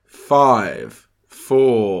5,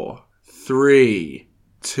 4, 3,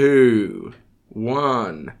 2,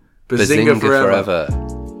 1. Bazinga forever.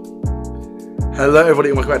 Hello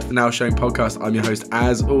everybody and welcome back to the Now Showing podcast. I'm your host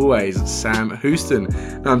as always, Sam Houston.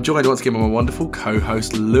 Now I'm joined once again by my wonderful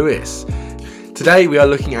co-host Lewis. Today we are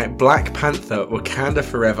looking at Black Panther, Wakanda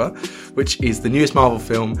Forever, which is the newest Marvel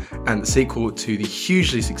film and the sequel to the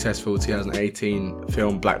hugely successful 2018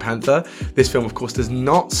 film Black Panther. This film of course does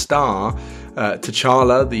not star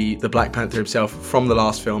T'Challa, the Black Panther himself from the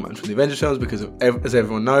last film and from the Avengers films because as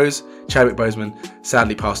everyone knows, Chadwick Boseman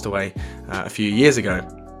sadly passed away a few years ago.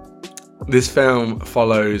 This film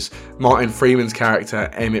follows Martin Freeman's character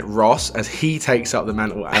Emmett Ross as he takes up the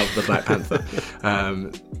mantle out of the Black Panther.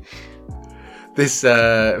 This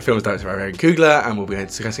film is directed by Ryan Coogler and we'll be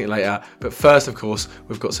discussing it later. But first, of course,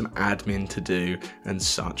 we've got some admin to do and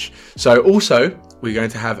such. So also, we're going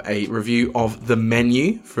to have a review of The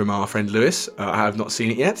Menu from our friend Lewis. I have not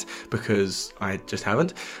seen it yet because I just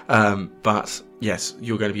haven't. But yes,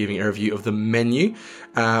 you're going to be giving a review of The Menu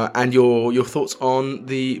and your thoughts on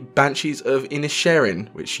the Banshees of Inisherin,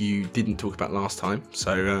 which you didn't talk about last time.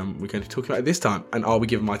 So we're going to be talking about it this time. And I'll be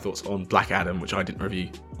giving my thoughts on Black Adam, which I didn't review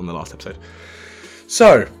on the last episode.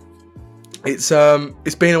 So, it's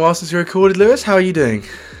been a while since we recorded, Lewis. How are you doing?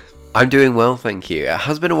 I'm doing well, thank you. It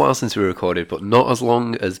has been a while since we recorded, but not as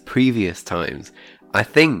long as previous times. I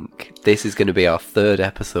think this is going to be our third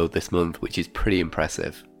episode this month, which is pretty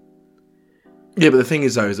impressive. Yeah, but the thing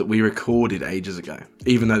is, though, is that we recorded ages ago,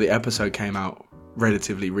 even though the episode came out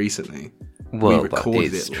relatively recently. Well, we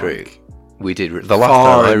recorded it's it, true. like, We did the last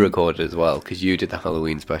time I recorded as well, because you did the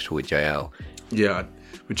Halloween special with JL. Yeah,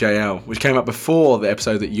 with JL, which came out before the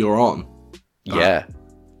episode that you're on. Yeah.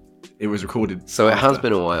 It was recorded. So it after. has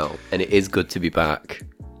been a while, and it is good to be back.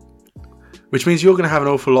 Which means you're going to have an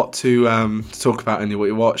awful lot to talk about in what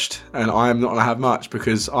you watched, and I'm not going to have much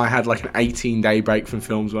because I had like an 18-day break from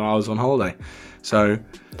films when I was on holiday. So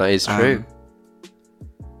that is true.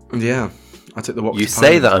 Yeah, I took the walk. You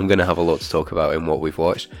say that I'm going to have a lot to talk about in what we've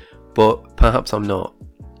watched, but perhaps I'm not.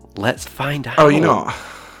 Let's find out. Oh, you're not?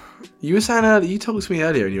 You were saying earlier, you talked to me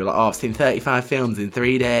earlier and you were like, oh, I've seen 35 films in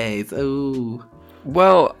 3 days. Ooh.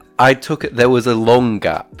 Well, there was a long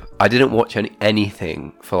gap. I didn't watch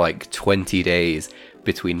anything for like 20 days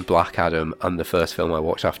between Black Adam and the first film I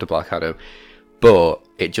watched after Black Adam. But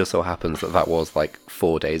it just so happens that was like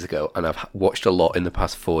 4 days ago, and I've watched a lot in the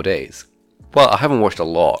past 4 days. Well, I haven't watched a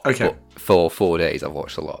lot, but for 4 days I've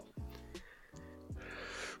watched a lot.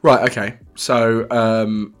 Right, okay. So,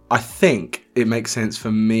 I think it makes sense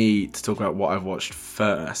for me to talk about what I've watched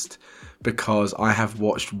first, because I have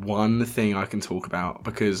watched one thing I can talk about,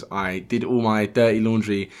 because I did all my dirty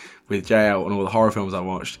laundry with JL and all the horror films I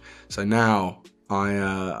watched. So now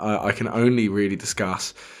I can only really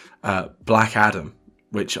discuss Black Adam,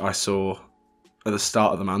 which I saw at the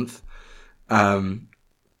start of the month.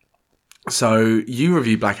 So you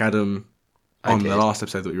reviewed Black Adam on the last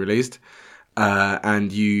episode that we released.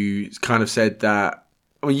 And you kind of said that,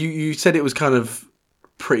 well, you said it was kind of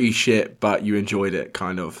pretty shit, but you enjoyed it,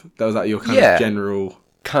 kind of. That was like your kind of general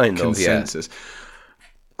consensus.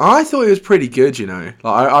 I thought it was pretty good, you know.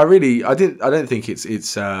 Like I don't think it's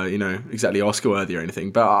exactly Oscar worthy or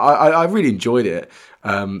anything, but I really enjoyed it.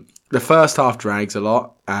 The first half drags a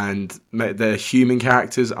lot, and the human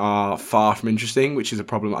characters are far from interesting, which is a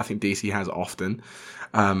problem I think DC has often.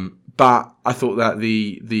 But I thought that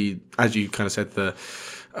the as you kind of said, the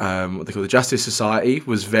what they call the Justice Society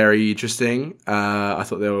was very interesting. I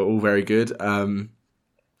thought they were all very good. I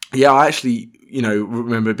actually,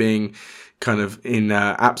 remember being kind of in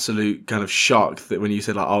absolute kind of shock that when you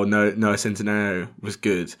said like, oh no, Noah Centineo was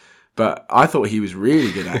good. But I thought he was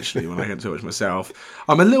really good actually when I got to watch myself.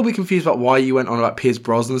 I'm a little bit confused about why you went on about Pierce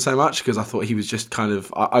Brosnan so much, because I thought he was just kind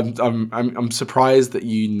of. I'm surprised that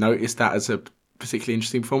you noticed that as a particularly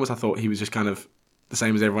interesting performance. I thought he was just kind of the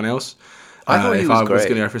same as everyone else. I thought he was great. If I was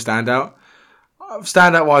going to go for a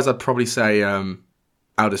standout wise, I'd probably say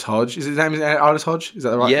Aldous Hodge. Is his name Aldous Hodge? Is that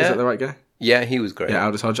the right? Yeah. Is that the right guy? Yeah, he was great. Yeah,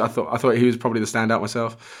 Aldous Hodge. I thought he was probably the standout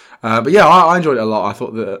myself. But yeah, I enjoyed it a lot. I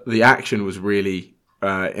thought the action was really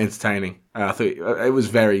entertaining. I thought it was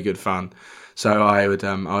very good fun. So I would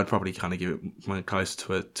probably kind of give it close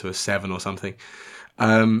to a 7 or something.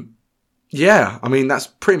 Yeah, I mean, that's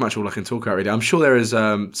pretty much all I can talk about, really. I'm sure there is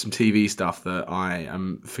some TV stuff that I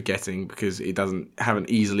am forgetting because it doesn't have an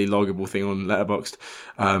easily loggable thing on Letterboxd.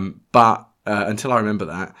 But until I remember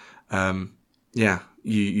that,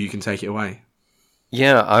 you can take it away.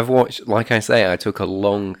 Yeah, I've watched, like I say, I took a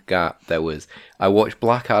long gap. I watched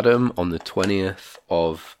Black Adam on the 20th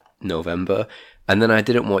of November, and then I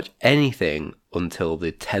didn't watch anything until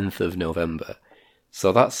the 10th of November.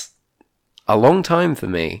 So that's a long time for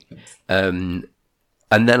me. And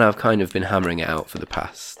then I've kind of been hammering it out for the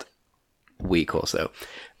past week or so.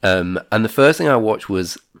 And the first thing I watched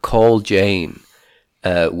was Call Jane,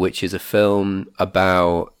 which is a film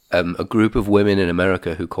about a group of women in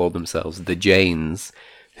America who call themselves the Janes,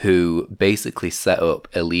 who basically set up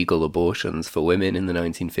illegal abortions for women in the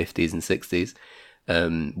 1950s and 60s,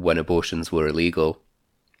 when abortions were illegal.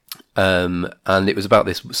 And it was about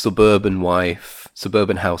this suburban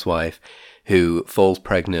housewife who falls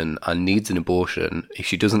pregnant and needs an abortion. If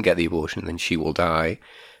she doesn't get the abortion, then she will die.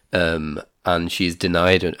 And she's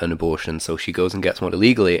denied an abortion, so she goes and gets one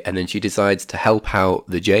illegally, and then she decides to help out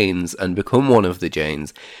the Janes and become one of the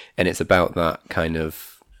Janes, and it's about that kind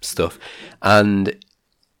of stuff. And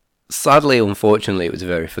sadly, unfortunately, it was a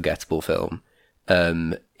very forgettable film.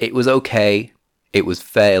 It was okay, it was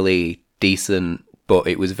fairly decent, but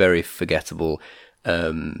it was very forgettable.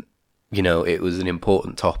 It was an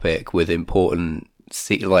important topic with important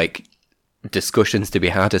discussions to be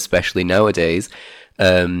had, especially nowadays.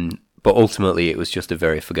 But ultimately, it was just a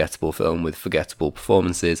very forgettable film with forgettable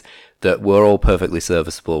performances that were all perfectly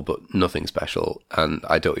serviceable, but nothing special. And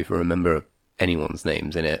I don't even remember anyone's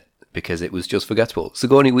names in it because it was just forgettable.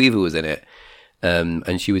 Sigourney Weaver was in it,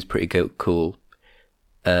 and she was pretty cool.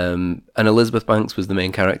 And Elizabeth Banks was the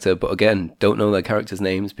main character, but again, don't know their characters'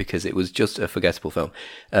 names because it was just a forgettable film.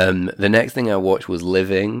 The next thing I watched was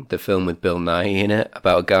Living, the film with Bill Nighy in it,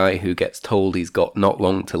 about a guy who gets told he's got not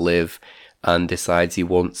long to live and decides he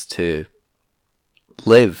wants to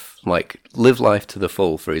live life to the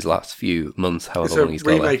full for his last few months, however long he's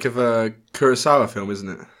got left. It's a remake of a Kurosawa film, isn't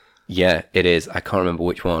it? Yeah, it is. I can't remember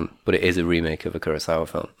which one, but it is a remake of a Kurosawa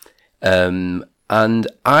film. And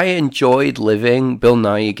I enjoyed Living. Bill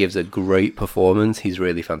Nighy gives a great performance. He's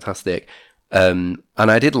really fantastic. And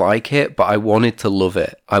I did like it, but I wanted to love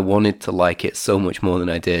it. I wanted to like it so much more than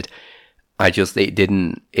I did. It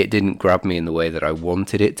didn't grab me in the way that I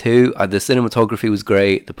wanted it to. The cinematography was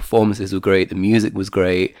great, the performances were great, the music was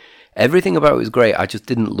great, everything about it was great. I just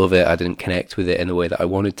didn't love it. I didn't connect with it in the way that I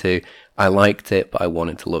wanted to. I liked it, but I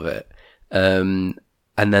wanted to love it. And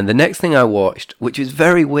then the next thing I watched, which is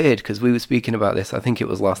very weird because we were speaking about this, I think it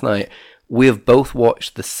was last night, we have both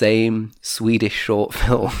watched the same Swedish short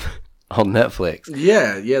film on Netflix.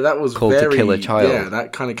 Yeah, that was called To Kill a Child. Yeah,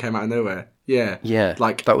 that kind of came out of nowhere. Yeah,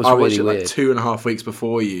 that was I really watched it weird. 2.5 weeks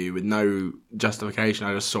before you with no justification.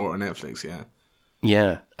 I just saw it on Netflix.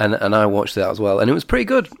 Yeah, and I watched that as well, and it was pretty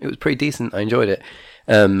good. It was pretty decent. I enjoyed it.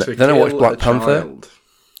 Then I watched Black Panther,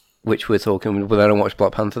 which we're talking. But then I watched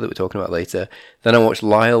Black Panther that we're talking about later. Then I watched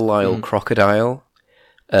Lyle Crocodile,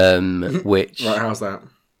 which right, how's that?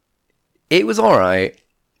 It was all right.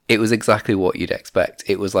 It was exactly what you'd expect.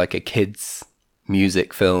 It was like a kids'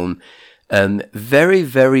 music film. Very,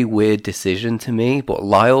 very weird decision to me, but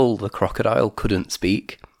Lyle the crocodile couldn't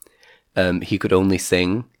speak. He could only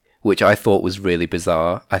sing, which I thought was really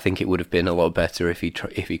bizarre. I think it would have been a lot better if he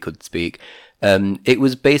could speak. It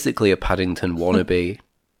was basically a Paddington wannabe.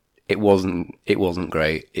 It wasn't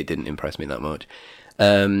great. It didn't impress me that much.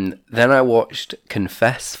 Then I watched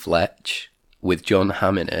Confess Fletch with John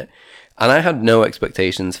Hamm in it. And I had no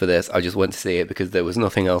expectations for this. I just went to see it because there was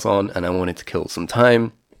nothing else on and I wanted to kill some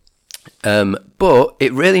time. But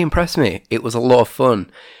it really impressed me. It was a lot of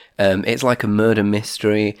fun. It's like a murder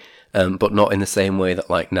mystery, but not in the same way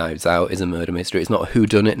that like Knives Out is a murder mystery. It's not a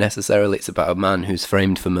whodunit necessarily. It's about a man who's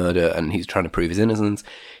framed for murder and he's trying to prove his innocence.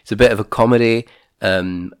 It's a bit of a comedy,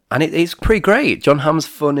 and it's pretty great. John Hamm's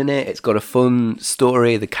fun in it. It's got a fun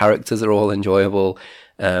story. The characters are all enjoyable.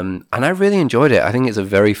 And I really enjoyed it. I think it's a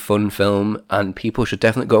very fun film and people should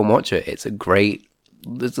definitely go and watch it. It's a great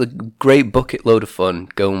bucket load of fun.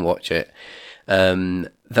 Go and watch it.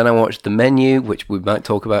 Then I watched The Menu, which we might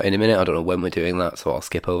talk about in a minute. I don't know when we're doing that, so I'll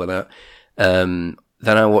skip over that. Then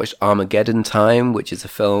I watched Armageddon Time, which is a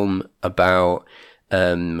film about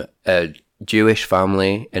a Jewish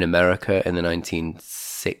family in America in the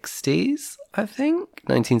 1960s, I think?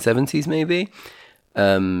 1970s, maybe?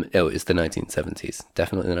 It's the 1970s.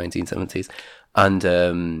 Definitely the 1970s.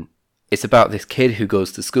 And it's about this kid who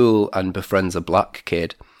goes to school and befriends a black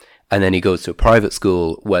kid. And then he goes to a private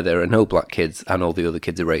school where there are no black kids and all the other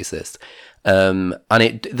kids are racist. And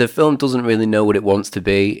the film doesn't really know what it wants to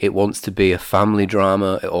be. It wants to be a family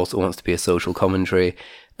drama. It also wants to be a social commentary.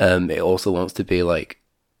 It also wants to be like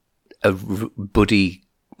a buddy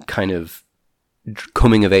kind of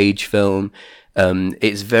coming of age film.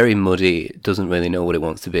 It's very muddy. It doesn't really know what it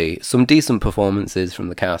wants to be. Some decent performances from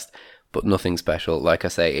the cast, but nothing special. Like I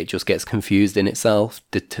say, it just gets confused in itself,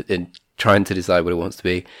 in trying to decide what it wants to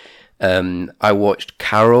be. I watched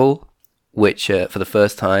Carol, which for the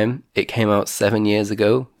first time, it came out 7 years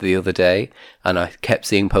ago the other day, and I kept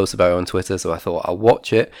seeing posts about it on Twitter, so I thought I'll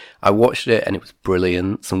watch it. I watched it, and it was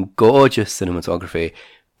brilliant. Some gorgeous cinematography,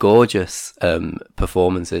 gorgeous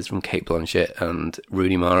performances from Cate Blanchett and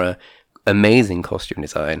Rooney Mara, amazing costume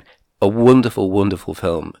design, a wonderful, wonderful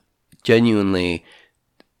film. Genuinely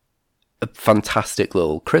a fantastic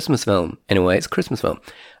little Christmas film. In a way, it's a Christmas film.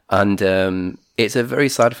 And it's a very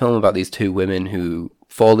sad film about these two women who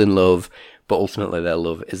fall in love, but ultimately their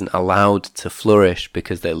love isn't allowed to flourish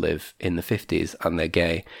because they live in the 50s and they're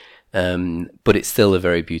gay. But it's still a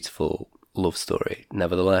very beautiful love story,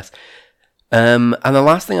 nevertheless. And the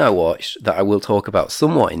last thing I watched that I will talk about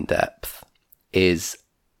somewhat in depth is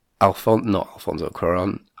Alejandro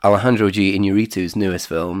G. Iñárritu's newest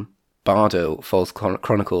film, Bardo, False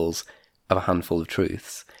Chronicles of a Handful of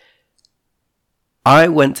Truths. I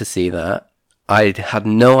went to see that. I had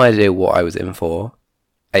no idea what I was in for.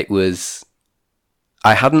 I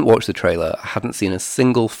hadn't watched the trailer. I hadn't seen a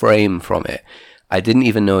single frame from it. I didn't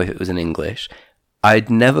even know if it was in English. I'd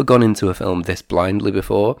never gone into a film this blindly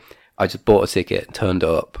before. I just bought a ticket, turned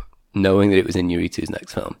up, knowing that it was Iñárritu's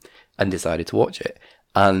next film, and decided to watch it.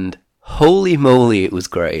 And holy moly, it was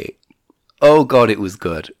great. Oh God, it was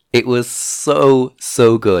good. It was so,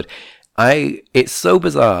 so good. It's so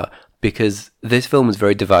bizarre because this film is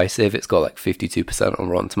very divisive. It's got like 52% on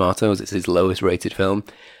Rotten Tomatoes. It's his lowest rated film.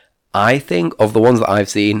 I think of the ones that I've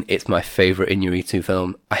seen, it's my favourite Iñárritu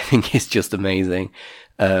film. I think it's just amazing.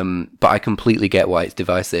 But I completely get why it's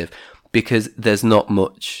divisive because there's not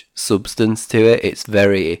much substance to it.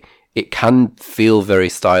 It can feel very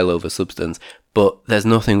style over substance, but there's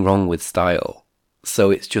nothing wrong with style.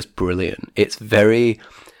 So it's just brilliant. It's very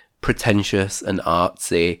pretentious and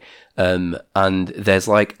artsy. And there's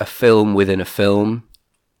like a film within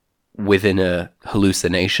a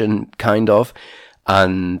hallucination, kind of.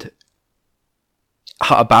 And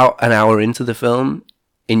about an hour into the film,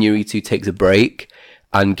 Iñárritu takes a break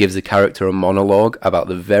and gives a character a monologue about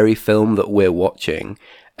the very film that we're watching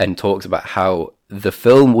and talks about how the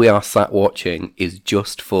film we are sat watching is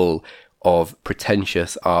just full of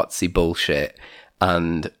pretentious, artsy bullshit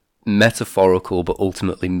and metaphorical but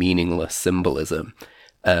ultimately meaningless symbolism.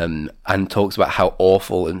 And talks about how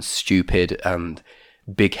awful and stupid and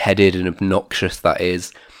big-headed and obnoxious that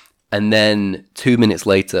is. And then 2 minutes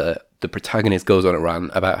later, the protagonist goes on a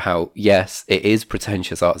rant about how, yes, it is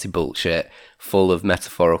pretentious artsy bullshit, full of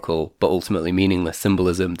metaphorical but ultimately meaningless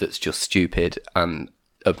symbolism that's just stupid and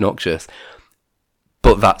obnoxious.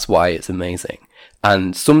 But that's why it's amazing.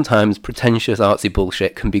 And sometimes pretentious artsy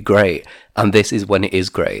bullshit can be great, and this is when it is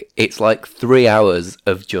great. It's like 3 hours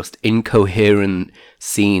of just incoherent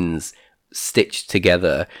scenes stitched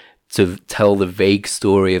together to tell the vague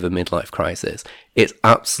story of a midlife crisis. It's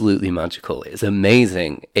absolutely magical. It's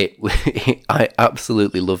amazing. I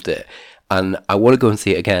absolutely loved it, and I want to go and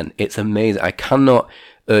see it again. It's amazing. I cannot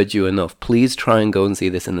urge you enough. Please try and go and see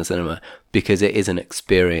this in the cinema because it is an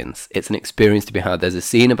experience. It's an experience to be had. There's a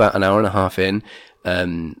scene about an hour and a half in,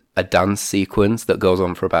 a dance sequence that goes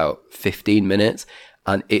on for about 15 minutes,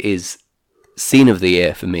 and it is scene of the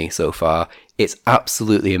year for me so far. It's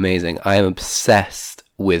absolutely amazing. I am obsessed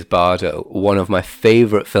with Bardo, one of my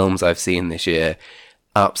favourite films I've seen this year.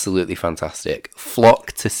 Absolutely fantastic.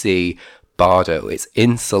 Flock to see Bardo. It's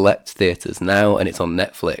in select theatres now and it's on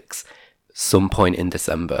Netflix some point in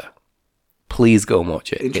December. Please go and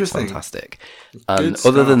watch it. It's fantastic. And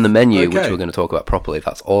other than the menu, which we're going to talk about properly,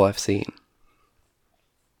 that's all I've seen.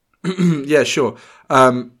 Yeah, sure.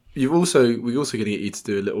 We're also going to get you to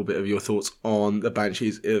do a little bit of your thoughts on the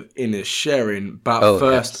Banshees of Inisherin, but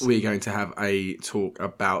first we're going to have a talk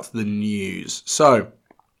about the news. So,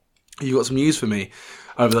 you got some news for me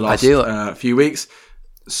over the last few weeks.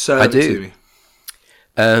 So I do.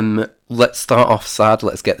 Let's start off sad.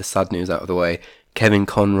 Let's get the sad news out of the way. Kevin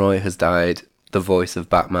Conroy has died, the voice of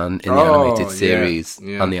Batman in the animated series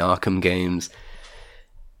and the Arkham games.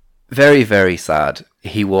 Very, very sad.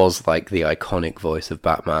 He was like the iconic voice of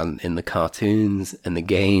Batman in the cartoons and the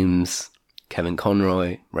games. Kevin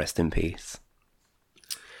Conroy, rest in peace.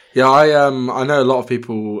 Yeah, I know a lot of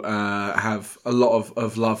people have a lot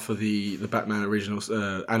of love for the Batman original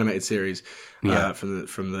animated series from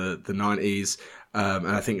the 90s. And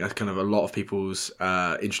I think that's kind of a lot of people's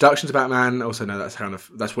introduction to Batman. Also know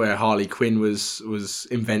that's where Harley Quinn was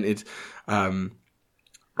invented.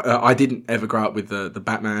 I didn't ever grow up with the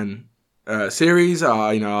Batman series.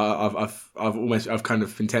 I've kind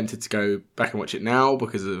of been tempted to go back and watch it now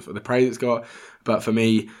because of the praise it's got. But for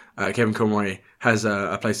me, Kevin Conroy has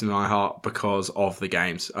a place in my heart because of the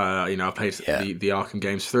games. I played the Arkham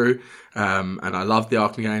games through, and I loved the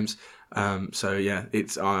Arkham games. So yeah,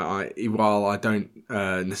 it's while I don't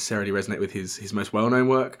necessarily resonate with his most well known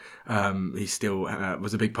work, he still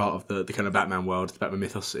was a big part of the kind of Batman world, the Batman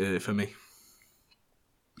mythos for me.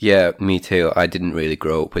 Yeah, me too. I didn't really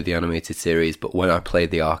grow up with the animated series, but when I played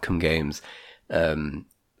the Arkham games,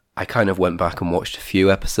 I kind of went back and watched a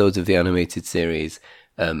few episodes of the animated series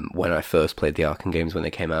when I first played the Arkham games when they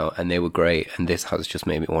came out, and they were great. And this has just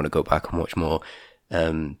made me want to go back and watch more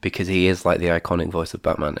because he is like the iconic voice of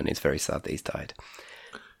Batman, and it's very sad that he's died.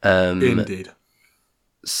 Indeed.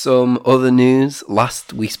 Some other news.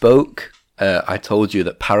 Last we spoke, I told you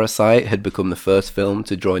that Parasite had become the first film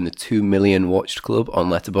to join the 2 million watched club on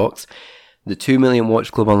Letterboxd. The 2 million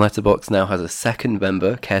watched club on Letterboxd now has a second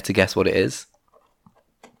member. Care to guess what it is?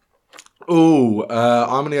 Oh,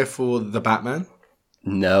 I'm going to go for The Batman.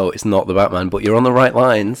 No, it's not The Batman, but you're on the right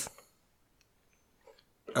lines.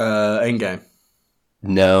 Endgame.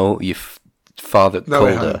 No, farther, No,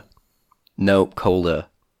 colder. No, colder.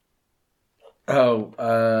 Oh,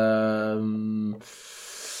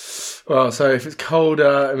 well, so if it's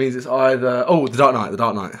colder, it means it's either... Oh, The Dark Knight, The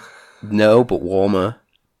Dark Knight. No, but warmer.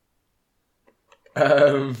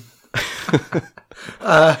 Fucking...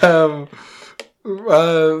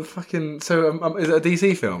 So, is it a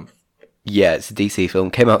DC film? Yeah, it's a DC film.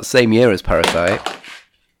 Came out the same year as Parasite.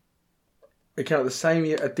 It came out the same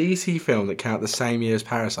year... A DC film that came out the same year as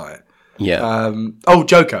Parasite? Yeah.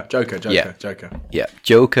 Joker. Yeah. Joker. Yeah.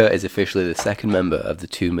 Joker is officially the second member of the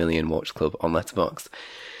 2 million watch club on Letterboxd.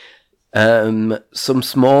 Some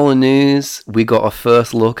smaller news. We got a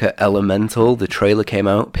first look at Elemental. The trailer came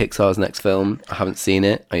out. Pixar's next film. I haven't seen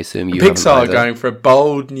it. I assume you haven't Pixar either. are going for a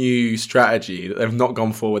bold new strategy that they've not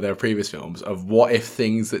gone for with their previous films of what if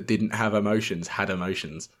things that didn't have emotions had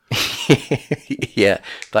emotions. Yeah,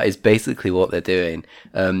 that is basically what they're doing.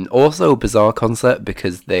 Also a bizarre concept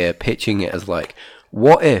because they are pitching it as like,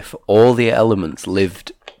 what if all the elements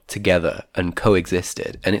lived together and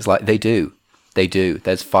coexisted? And it's like, they do. They do.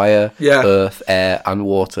 There's fire, earth, air, and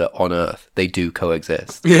water on Earth. They do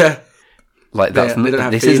coexist. Yeah. Like that's they don't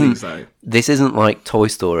have this feelings, isn't though. This isn't like Toy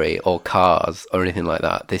Story or Cars or anything like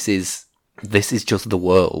that. This is just the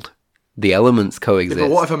world. The elements coexist. Yeah,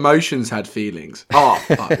 but what if emotions had feelings? Oh,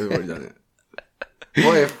 fuck, we've already done it.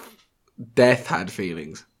 What if death had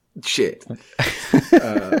feelings? Shit.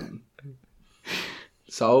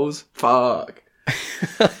 Souls? Fuck.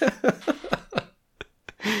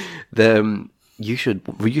 You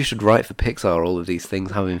should write for Pixar all of these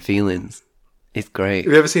things having feelings. It's great.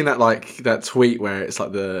 Have you ever seen that tweet where it's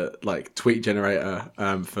like the tweet generator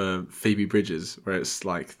for Phoebe Bridgers, where it's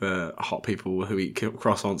like the hot people who eat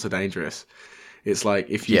croissants are dangerous? It's like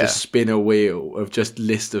if you just spin a wheel of just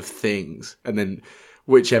list of things, and then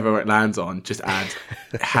whichever it lands on, just add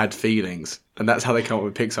had feelings, and that's how they come up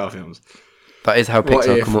with Pixar films. That is how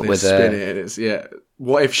Pixar come up with spin it. And it's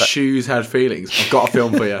What if Shoes had feelings? I've got a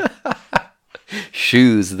film for you.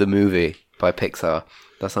 Shoes, the movie by Pixar.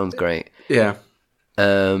 That sounds great. Yeah.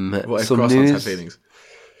 What if croissants had feelings?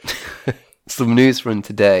 Some news from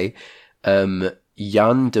today.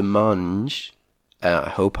 Jan de Mange, I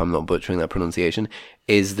hope I'm not butchering that pronunciation,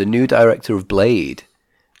 is the new director of Blade,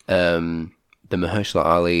 the Mahershala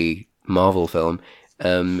Ali Marvel film.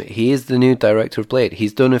 He is the new director of Blade.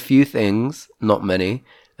 He's done a few things, not many.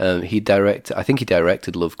 I think he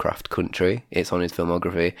directed Lovecraft Country. It's on his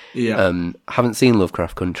filmography. Yeah. Haven't seen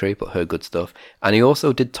Lovecraft Country, but heard good stuff. And he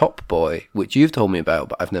also did Top Boy, which you've told me about,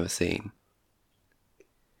 but I've never seen.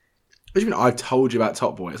 What do you mean I've told you about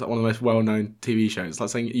Top Boy? It's like one of the most well-known TV shows. It's like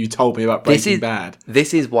saying you told me about Breaking Bad.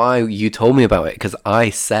 This is why you told me about it, because I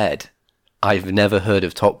said I've never heard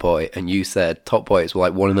of Top Boy, and you said Top Boy is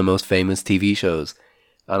like one of the most famous TV shows.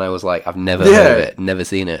 And I was like, I've never heard of it, never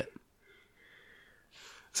seen it.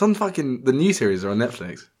 Some the new series are on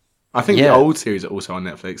Netflix. I think the old series are also on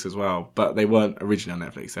Netflix as well, but they weren't originally on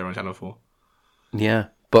Netflix. They were on Channel 4. Yeah,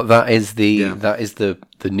 but that is the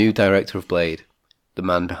new director of Blade, the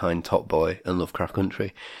man behind Top Boy and Lovecraft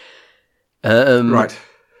Country. Right.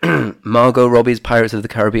 Margot Robbie's Pirates of the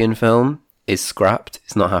Caribbean film is scrapped.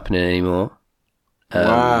 It's not happening anymore.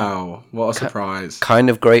 Wow, what a surprise. Kind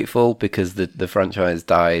of grateful because the franchise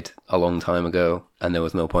died a long time ago and there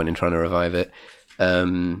was no point in trying to revive it.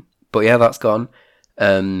 But yeah, that's gone.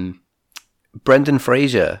 Brendan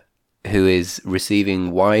Fraser, who is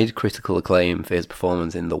receiving wide critical acclaim for his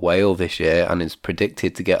performance in The Whale this year and is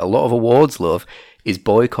predicted to get a lot of awards love, is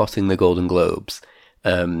boycotting the Golden Globes.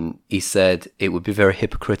 He said it would be very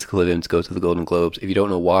hypocritical of him to go to the Golden Globes. If you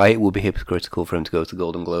don't know why it would be hypocritical for him to go to the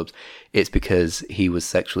Golden Globes, it's because he was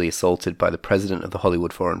sexually assaulted by the president of the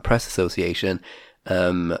Hollywood Foreign Press Association,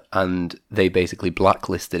 and they basically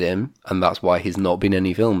blacklisted him, and that's why he's not been in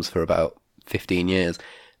any films for about 15 years.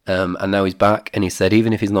 And now he's back, and he said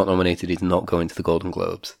even if he's not nominated, he's not going to the Golden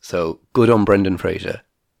Globes. So good on Brendan Fraser.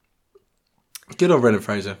 Good on Brendan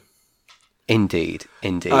Fraser. Indeed.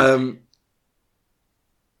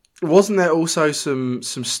 Wasn't there also some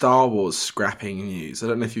Star Wars scrapping news? I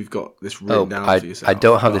don't know if you've got this written down for yourself. I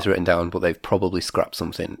don't have this written down, but they've probably scrapped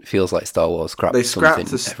something. It feels like Star Wars something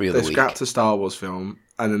every other week. They scrapped a Star Wars film,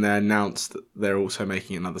 and then they announced that they're also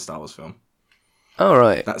making another Star Wars film. All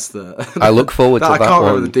right. That's the. I look forward to that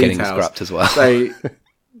one getting scrapped as well. They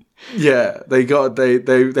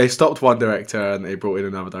stopped one director and they brought in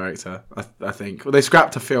another director. I think. Well, they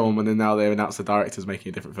scrapped a film and then now they've announced the director's making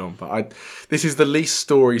a different film. But this is the least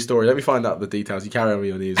story. Let me find out the details. You carry on with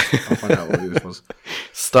your news. I'll find out what this was.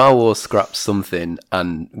 Star Wars scrapped something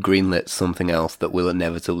and greenlit something else that will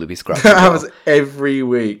inevitably be scrapped. That happens every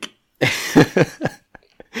week.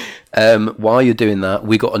 While you're doing that,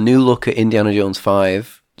 we got a new look at Indiana Jones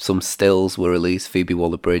 5. Some stills were released, Phoebe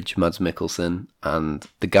Waller-Bridge, Mads Mikkelsen, and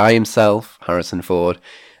the guy himself, Harrison Ford.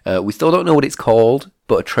 We still don't know what it's called,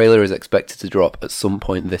 but a trailer is expected to drop at some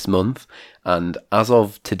point this month. And as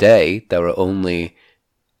of today, there are only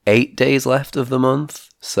 8 days left of the month.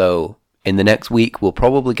 So in the next week, we'll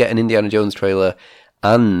probably get an Indiana Jones trailer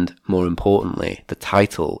and, more importantly, the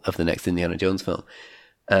title of the next Indiana Jones film.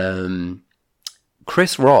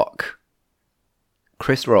 Chris Rock,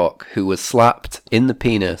 who was slapped in the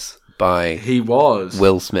penis by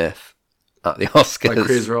Will Smith at the Oscars. By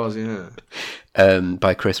Chris Ross, yeah.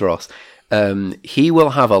 By Chris Ross. He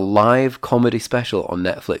will have a live comedy special on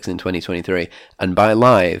Netflix in 2023. And by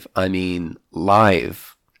live, I mean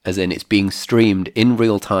live, as in it's being streamed in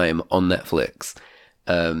real time on Netflix.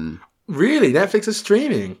 Really? Netflix is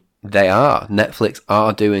streaming? They are. Netflix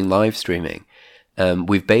are doing live streaming.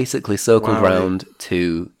 We've basically circled round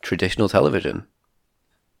to traditional television.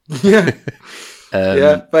 Yeah.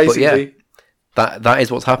 Basically. Yeah, that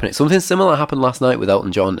is what's happening. Something similar happened last night with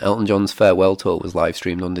Elton John. Elton John's farewell tour was live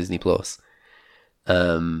streamed on Disney Plus.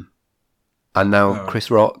 And now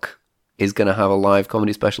Chris Rock is going to have a live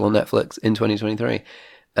comedy special on Netflix in 2023.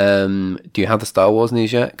 Do you have the Star Wars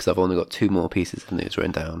news yet? Because I've only got 2 more pieces of news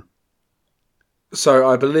written down. So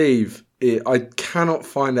I believe I cannot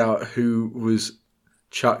find out who was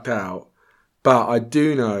chucked out, but I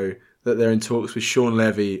do know that they're in talks with Sean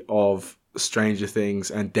Levy of Stranger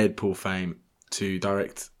Things and Deadpool fame to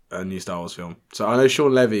direct a new Star Wars film. So I know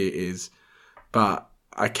Sean Levy is, but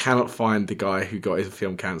I cannot find the guy who got his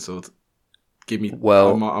film cancelled.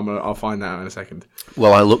 I'll find that out in a second.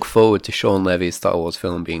 Well, I look forward to Sean Levy's Star Wars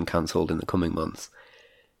film being cancelled in the coming months.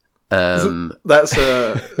 Is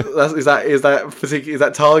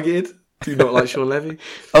that targeted? Do you not like Sean Levy?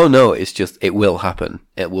 Oh no, it's just it will happen.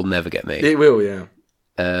 It will never get made. It will, yeah.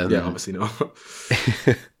 Obviously not.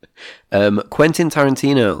 Quentin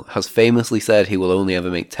Tarantino has famously said he will only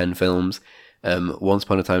ever make 10 films. Once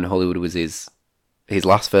Upon a Time in Hollywood was his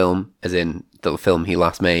last film, as in the film he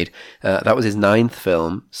last made. That was his 9th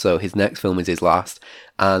film, so his next film is his last.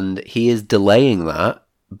 And he is delaying that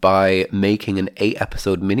by making an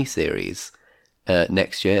 8-episode miniseries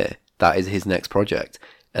next year. That is his next project.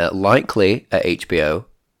 Likely at HBO,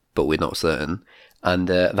 but we're not certain. And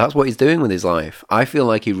that's what he's doing with his life. I feel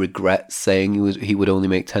like he regrets saying he would only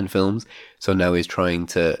make 10 films, so now he's trying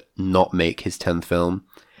to not make his 10th film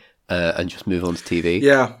and just move on to TV.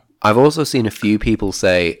 Yeah. I've also seen a few people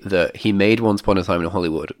say that he made Once Upon a Time in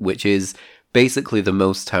Hollywood, which is basically the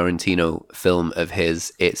most Tarantino film of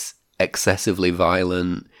his. It's excessively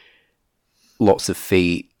violent, lots of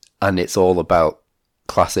feet, and it's all about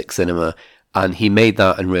classic cinema. And he made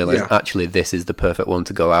that and realised, actually, this is the perfect one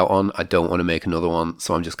to go out on. I don't want to make another one,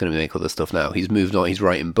 so I'm just going to make other stuff now. He's moved on. He's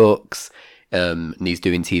writing books, and he's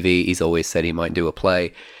doing TV. He's always said he might do a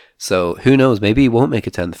play. So who knows? Maybe he won't make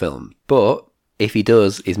a 10th film. But if he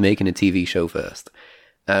does, he's making a TV show first.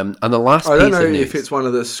 And the last piece of news... I don't know if it's one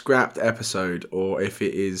of the scrapped episode or if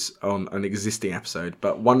it is on an existing episode,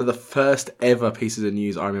 but one of the first ever pieces of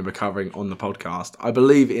news I remember covering on the podcast, I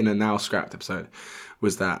believe in a now scrapped episode,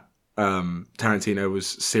 was that Tarantino was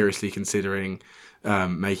seriously considering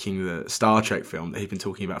making the Star Trek film that he'd been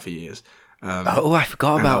talking about for years. I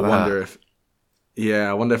forgot about that.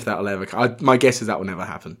 I wonder if that'll ever... my guess is that will never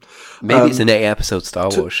happen. Maybe it's an 8-episode Star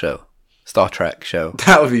Wars show. Star Trek show.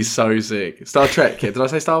 That would be so sick. Star Trek, yeah. Did I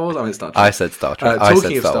say Star Wars? I meant Star Trek. I said Star Trek.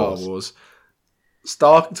 Talking of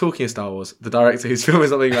Star Wars, the director whose film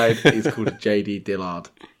is not being made is called J.D. Dillard.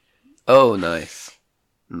 Oh, nice.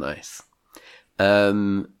 Nice.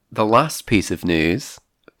 The last piece of news,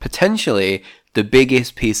 potentially the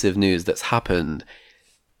biggest piece of news that's happened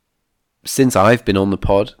since I've been on the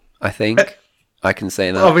pod, I think I can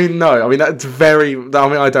say that. I mean, no. I mean, that's very... I mean,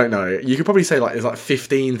 I don't know. You could probably say, like, there's, like,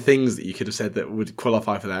 15 things that you could have said that would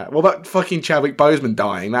qualify for that. What about fucking Chadwick Boseman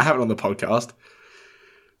dying? That happened on the podcast.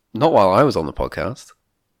 Not while I was on the podcast.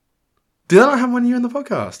 Did that not happen when you were on the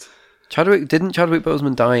podcast? Didn't Chadwick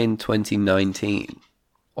Boseman die in 2019?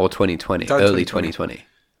 Or 2020? Early 2020.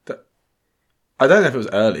 I don't know if it was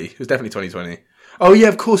early. It was definitely 2020. Oh, yeah,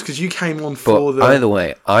 of course, because you came on for the... Either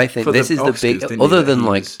way, I think this is the big... Other than,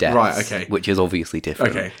 like, deaths, right, okay. which is obviously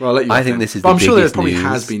different. Okay, well, I'll let you I think this is the biggest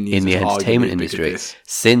news in the entertainment industry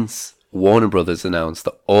since Warner Brothers announced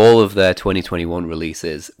that all of their 2021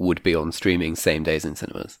 releases would be on streaming same days in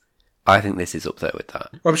cinemas. I think this is up there with that.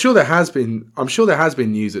 I'm sure there has been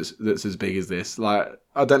news that's as big as this. Like,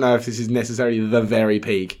 I don't know if this is necessarily the very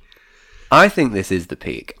peak. I think this is the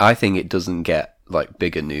peak. I think it doesn't get, like,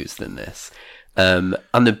 bigger news than this. And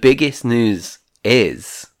the biggest news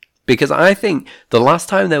is, because I think the last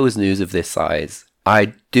time there was news of this size,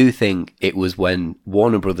 I do think it was when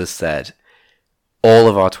Warner Brothers said all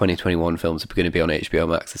of our 2021 films are going to be on HBO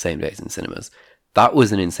Max the same days in cinemas. That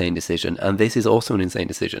was an insane decision, and this is also an insane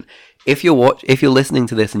decision. If you're listening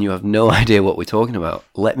to this and you have no idea what we're talking about,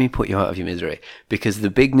 let me put you out of your misery, because the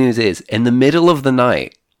big news is, in the middle of the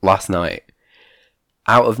night, last night,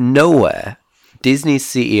 out of nowhere, Disney's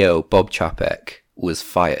CEO, Bob Chapek, was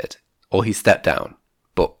fired. Or he stepped down.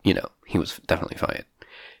 But, you know, he was definitely fired.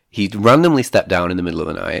 He randomly stepped down in the middle of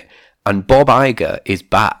the night, and Bob Iger is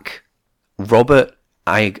back. Robert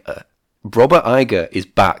Iger is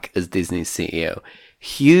back as Disney's CEO.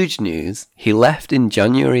 Huge news. He left in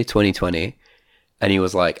January 2020, and he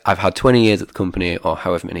was like, I've had 20 years at the company, or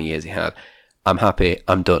however many years he had. I'm happy.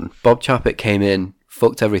 I'm done. Bob Chapek came in,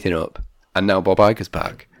 fucked everything up, and now Bob Iger's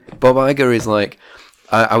back. Bob Iger is like,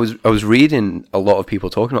 I was reading a lot of people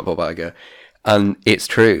talking about Bob Iger, and it's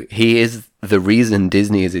true. He is the reason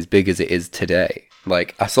Disney is as big as it is today.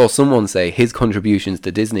 Like, I saw someone say his contributions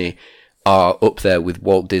to Disney are up there with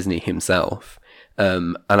Walt Disney himself.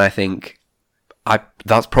 And I think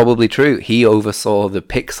that's probably true. He oversaw the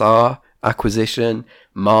Pixar acquisition,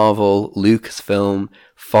 Marvel, Lucasfilm,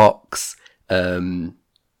 Fox,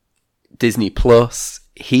 Disney Plus.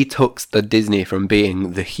 He took the Disney from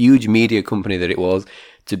being the huge media company that it was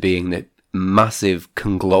to being the massive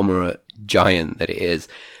conglomerate giant that it is.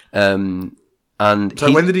 And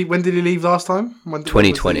so when did he leave last time?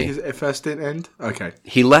 2020. His first stint end? Okay.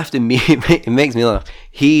 He left immediately. It makes me laugh.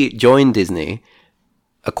 He joined Disney,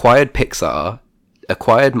 acquired Pixar,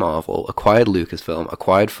 acquired Marvel, acquired Lucasfilm,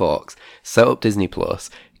 acquired Fox, set up Disney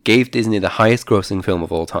Plus, gave Disney the highest grossing film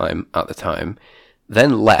of all time at the time,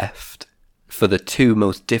 then left for the two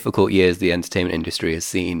most difficult years the entertainment industry has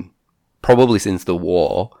seen, probably since the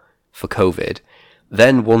war for COVID.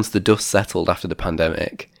 Then once the dust settled after the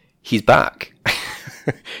pandemic, he's back.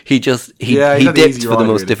 he dipped for the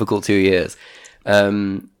most difficult 2 years.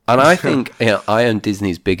 And I think, I am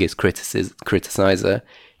Disney's biggest critic.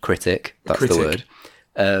 That's the word.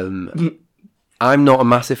 I'm not a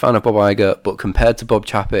massive fan of Bob Iger, but compared to Bob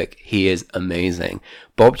Chapek, he is amazing.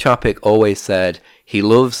 Bob Chapek always said he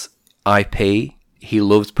loves IP. He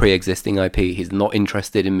loves pre-existing IP. He's not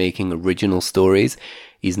interested in making original stories.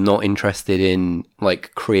 He's not interested in,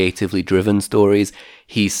 like, creatively driven stories.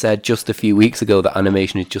 He said just a few weeks ago that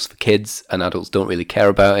animation is just for kids and adults don't really care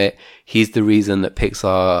about it. He's the reason that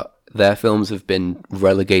Pixar, their films have been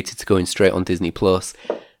relegated to going straight on Disney Plus.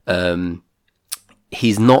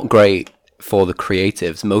 He's not great for the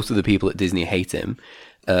creatives. Most of the people at Disney hate him.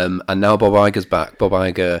 And now Bob Iger's back. Bob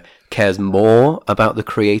Iger cares more about the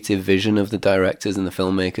creative vision of the directors and the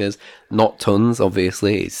filmmakers. Not tons,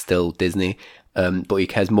 obviously. It's still Disney. But he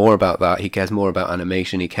cares more about that. He cares more about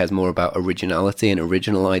animation. He cares more about originality and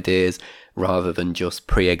original ideas rather than just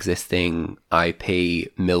pre-existing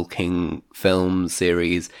IP, milking films,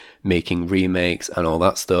 series, making remakes and all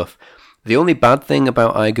that stuff. The only bad thing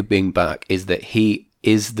about Iger being back is that he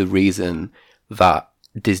is the reason that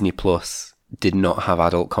Disney Plus did not have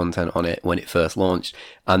adult content on it when it first launched,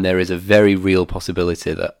 and there is a very real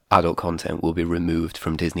possibility that adult content will be removed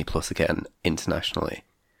from Disney Plus again internationally.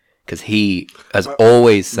 Because he has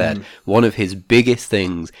always said one of his biggest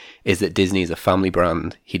things is that Disney is a family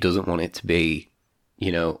brand. He doesn't want it to be,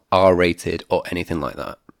 R-rated or anything like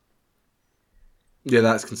that. Yeah,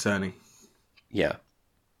 that's concerning. Yeah.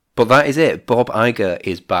 But that is it. Bob Iger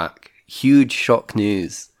is back. Huge shock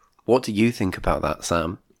news. What do you think about that,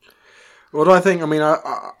 Sam? What do I think? I mean,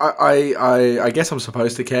 I guess I'm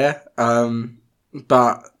supposed to care.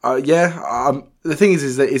 But the thing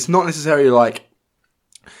is that it's not necessarily like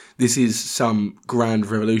this is some grand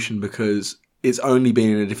revolution because it's only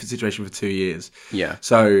been in a different situation for 2 years. Yeah.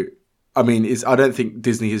 So I mean, I don't think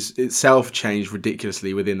Disney has itself changed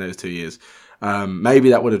ridiculously within those 2 years. Maybe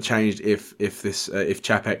that would have changed if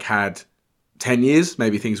Chapek had 10 years.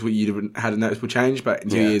 Maybe things you'd have had a noticeable change. But in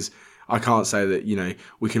 2 years, I can't say that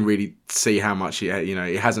we can really see how much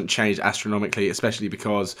it hasn't changed astronomically, especially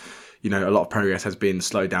because a lot of progress has been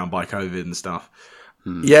slowed down by COVID and stuff.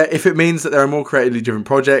 Yeah, if it means that there are more creatively driven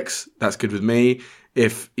projects, that's good with me.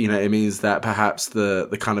 If it means that perhaps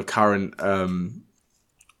the kind of current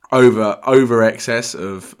over excess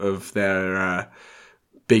of their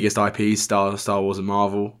biggest IPs, Star Wars and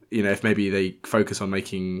Marvel, if maybe they focus on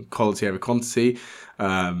making quality over quantity,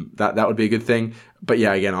 that would be a good thing. But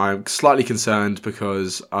yeah, again, I'm slightly concerned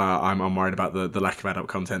because I'm worried about the lack of adult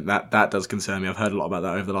content. That does concern me. I've heard a lot about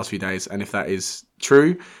that over the last few days, and if that is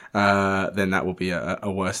true, then that will be a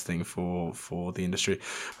worse thing for the industry.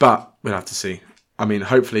 But we'll have to see. I mean,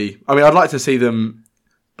 hopefully, I'd like to see them.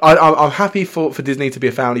 I'm happy for Disney to be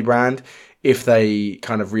a family brand if they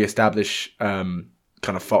kind of reestablish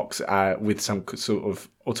kind of Fox with some sort of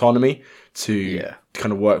autonomy to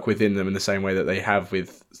kind of work within them in the same way that they have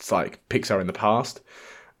with like Pixar in the past,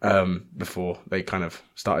 before they kind of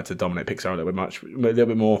started to dominate Pixar a little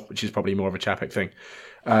bit more, which is probably more of a Chapek thing.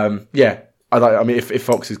 If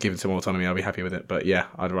Fox is given some autonomy, I'll be happy with it. But yeah,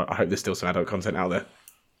 I hope there's still some adult content out there.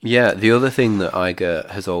 Yeah, the other thing that Iger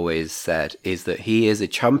has always said is that he is a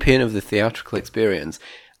champion of the theatrical experience,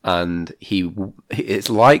 and it's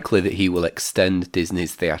likely that he will extend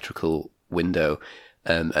Disney's theatrical window.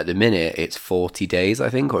 At the minute, it's 40 days, I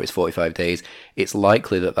think, or it's 45 days. It's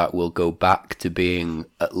likely that will go back to being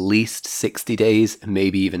at least 60 days,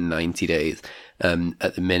 maybe even 90 days.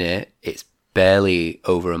 At the minute, it's barely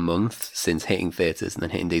over a month since hitting theatres and then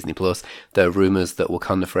hitting Disney+. There are rumours that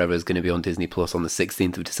Wakanda Forever is going to be on Disney Plus on the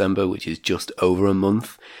 16th of December, which is just over a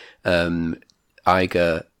month.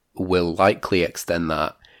 Iger will likely extend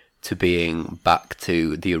that to being back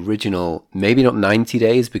to the original, maybe not 90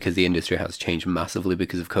 days because the industry has changed massively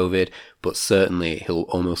because of COVID, but certainly he'll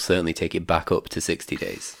almost certainly take it back up to 60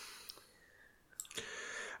 days.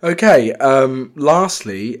 Okay,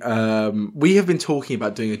 lastly, we have been talking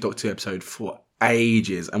about doing a Doctor Who episode for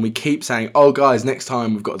ages, and we keep saying, oh guys, next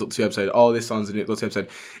time we've got a Doctor Who episode, oh this one's a new Doctor Who episode.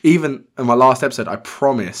 Even in my last episode, I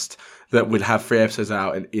promised that we'd have 3 episodes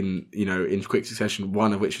out in quick succession,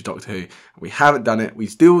 one of which is Doctor Who. We haven't done it. We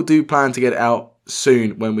still do plan to get it out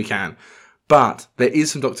soon when we can. But there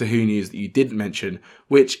is some Doctor Who news that you didn't mention,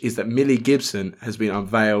 which is that Millie Gibson has been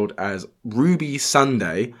unveiled as Ruby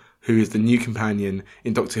Sunday, who is the new companion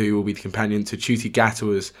in Doctor Who, will be the companion to Ncuti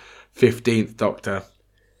Gatwa's 15th Doctor.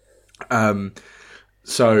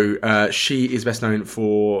 So she is best known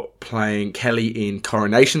for playing Kelly in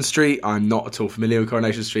Coronation Street. I'm not at all familiar with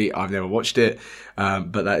Coronation Street. I've never watched it,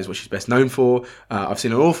 but that is what she's best known for. I've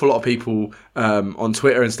seen an awful lot of people on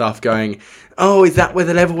Twitter and stuff going, oh, is that where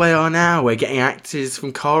the level we are now? We're getting actors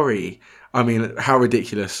from Corrie. I mean, how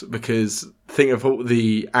ridiculous, because think of all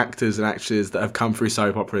the actors and actresses that have come through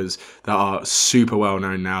soap operas that are super well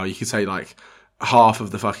known now. You could say like half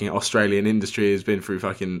of the fucking Australian industry has been through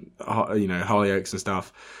fucking, Hollyoaks and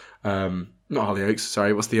stuff. Not Hollyoaks,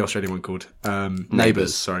 sorry, what's the Australian one called?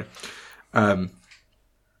 Neighbours, sorry. And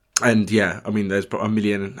yeah, I mean, there's a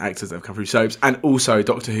million actors that have come through soaps. And also,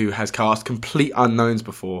 Doctor Who has cast complete unknowns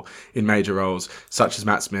before in major roles, such as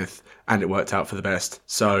Matt Smith, and it worked out for the best.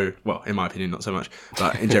 So, well, in my opinion, not so much.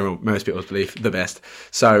 But in general, most people's belief, the best.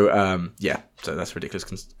 So, so that's a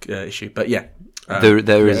ridiculous issue. But yeah.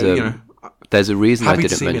 There's a reason I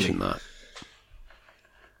didn't mention that.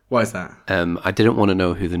 Why is that? I didn't want to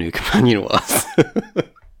know who the new companion was.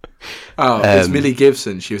 It's Millie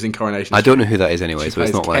Gibson. She was in Coronation Street. I don't know who that is anyway, so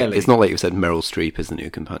it's not Kelly. like you said Meryl Streep is the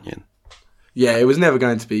new companion. Yeah, it was never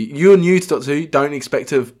going to be. You're new to Doctor Who. Don't expect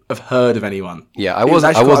to have heard of anyone. Yeah, it was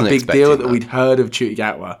actually quite a big deal that we'd heard of Ncuti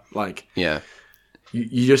Gatwa. Like, yeah,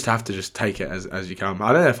 you just have to just take it as you come.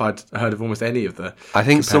 I don't know if I'd heard of almost any of the. I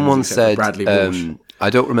think someone said Bradley Walsh. I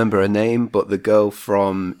don't remember her name, but the girl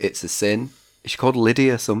from It's a Sin. Is she called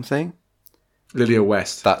Lydia something? Lydia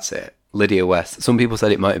West. That's it, Lydia West. Some people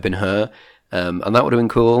said it might have been her, and that would have been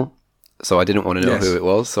cool. So I didn't want to know who it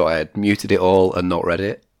was, so I had muted it all and not read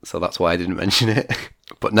it. So that's why I didn't mention it.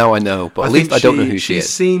 But now I know. But at least I don't know who she is. She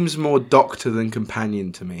seems more doctor than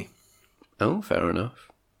companion to me. Oh, fair enough.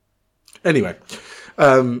 Anyway,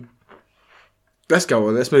 let's go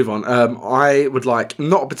on. Let's move on. I would like,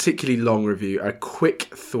 not a particularly long review, a quick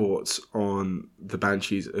thoughts on the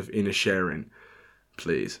Banshees of Inisherin,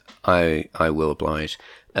 please. I will oblige.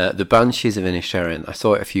 The Banshees of Inisherin, I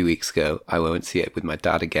saw it a few weeks ago. I won't see it with my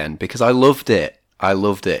dad again because I loved it.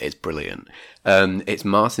 It's brilliant. It's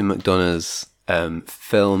Martin McDonagh's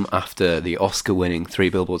film after the Oscar-winning Three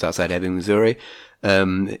Billboards Outside Ebbing, Missouri.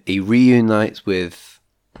 He reunites with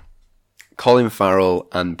Colin Farrell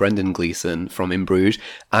and Brendan Gleeson from In Bruges,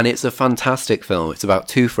 and it's a fantastic film. It's about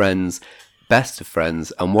two friends, best of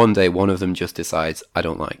friends, and one day one of them just decides, I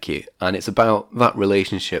don't like you. And it's about that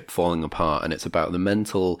relationship falling apart, and it's about the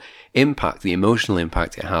mental impact, the emotional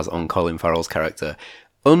impact it has on Colin Farrell's character.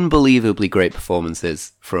 Unbelievably great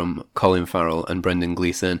performances from Colin Farrell and Brendan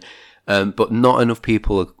Gleeson, but not enough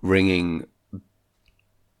people are ringing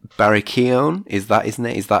Barry Keoghan. Is that his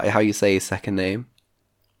name? Is that how you say his second name?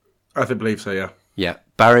 I believe so, yeah. Yeah,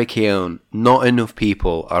 Barry Keoghan, not enough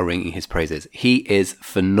people are ringing his praises. He is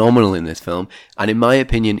phenomenal in this film, and in my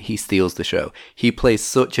opinion, he steals the show. He plays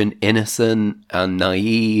such an innocent and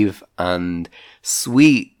naive and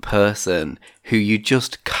sweet person who you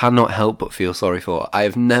just cannot help but feel sorry for. I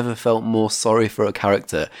have never felt more sorry for a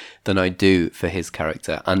character than I do for his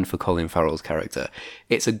character and for Colin Farrell's character.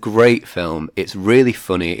 It's a great film. It's really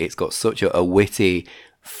funny. It's got such a witty,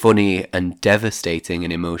 funny and devastating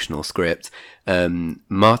and emotional script.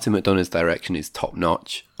 Martin McDonagh's direction is top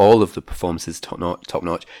notch. All of the performances top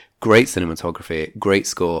notch. Great cinematography, great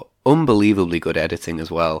score, unbelievably good editing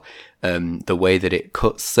as well. The way that it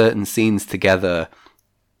cuts certain scenes together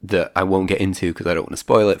that I won't get into because I don't want to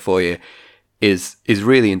spoil it for you is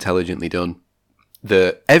really intelligently done.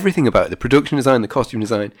 Everything about it, the production design, the costume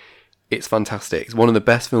design, it's fantastic. It's one of the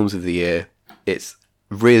best films of the year. It's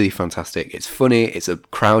really fantastic. It's funny. It's a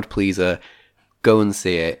crowd pleaser. Go and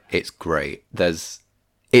see it. It's great. It's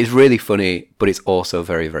really funny, but it's also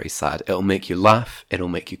very, very sad. It'll make you laugh. It'll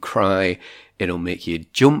make you cry. It'll make you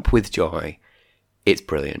jump with joy. It's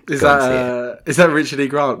brilliant. Is that Richard E.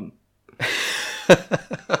 Grant?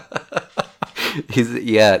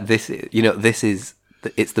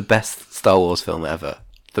 It's the best Star Wars film ever.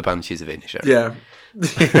 The Banshees of Inisherin. Yeah.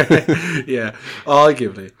 Yeah.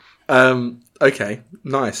 Arguably. Okay,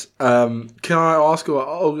 nice. Can I ask? Can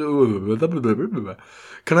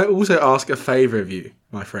I also ask a favour of you,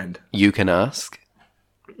 my friend? You can ask.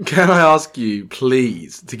 Can I ask you,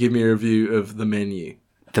 please, to give me a review of The Menu?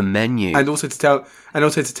 The Menu, and also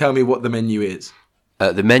to tell me what The Menu is.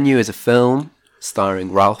 The Menu is a film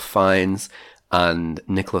starring Ralph Fiennes and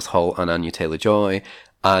Nicholas Hoult and Anya Taylor-Joy,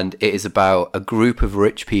 and it is about a group of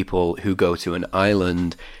rich people who go to an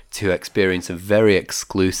island to experience a very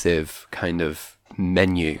exclusive kind of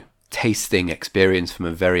menu tasting experience from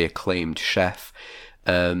a very acclaimed chef.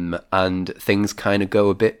 And things kind of go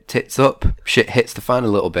a bit tits up. Shit hits the fan a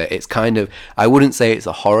little bit. It's kind of, I wouldn't say it's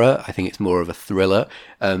a horror. I think it's more of a thriller.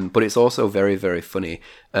 But it's also very, very funny.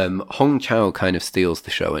 Hong Chow kind of steals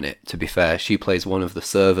the show in it, to be fair. She plays one of the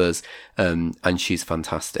servers, and she's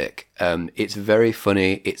fantastic. It's very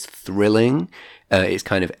funny. It's thrilling. It's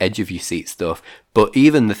kind of edge of your seat stuff. But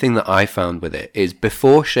even the thing that I found with it is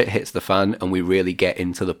before shit hits the fan and we really get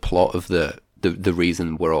into the plot of the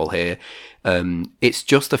reason we're all here, it's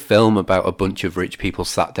just a film about a bunch of rich people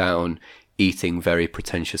sat down eating very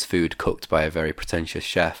pretentious food cooked by a very pretentious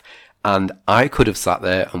chef. And I could have sat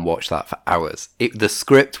there and watched that for hours. The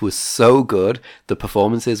script was so good. The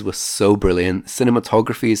performances were so brilliant.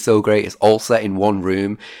 Cinematography is so great. It's all set in one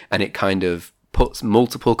room, and it kind of puts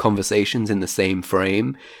multiple conversations in the same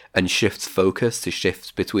frame and shifts focus to shifts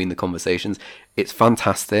between the conversations. It's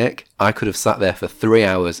fantastic. I could have sat there for 3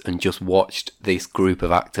 hours and just watched this group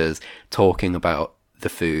of actors talking about the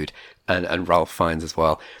food, and Ralph Fiennes as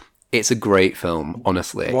well. It's a great film,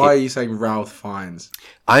 honestly. Why are you saying Ralph Fiennes?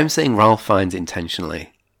 I'm saying Ralph Fiennes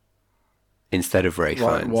intentionally instead of Rafe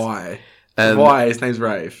Fiennes. Why? Why? His name's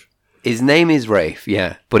Rafe. His name is Rafe,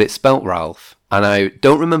 yeah, but it's spelt Ralph. And I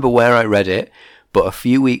don't remember where I read it, but a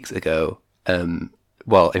few weeks ago,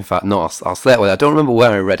 well, in fact, no, I'll say that way. I don't remember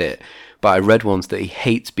where I read it, but I read once that he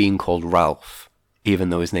hates being called Ralph, even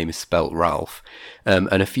though his name is spelt Ralph. And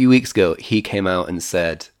a few weeks ago, he came out and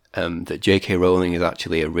said that J.K. Rowling is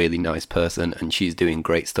actually a really nice person and she's doing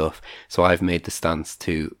great stuff. So I've made the stance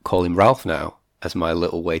to call him Ralph now as my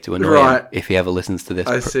little way to annoy him if he ever listens to this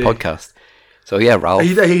podcast. So yeah, Ralph.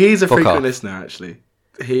 He's a frequent listener, actually.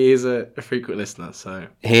 He is a frequent listener, so...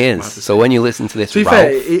 He is. So when you listen to this, to be Ralph...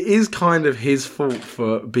 fair, it is kind of his fault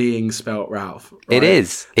for being spelt Ralph. Right? It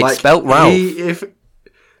is. It's spelt Ralph.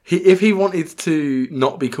 If he wanted to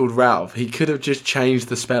not be called Ralph, he could have just changed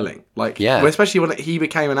the spelling. Well, especially when he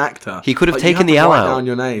became an actor. He could have taken the L out. Down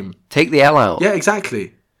your name. Take the L out. Yeah,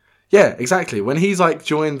 exactly. Yeah, exactly. When he's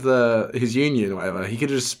joined his union or whatever, he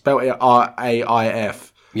could have just spelled it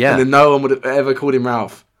R-A-I-F. Yeah. And then no one would have ever called him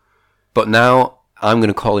Ralph. But now... I'm going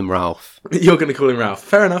to call him Ralph. You're going to call him Ralph.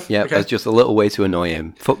 Fair enough. Yeah, okay. That's just a little way to annoy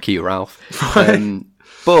him. Fuck you, Ralph. Right.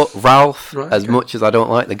 But Ralph, as much as I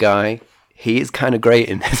don't like the guy, he is kind of great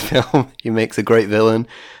in this film. He makes a great villain.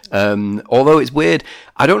 Although it's weird,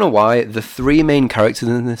 I don't know why, the three main characters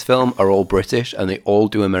in this film are all British and they all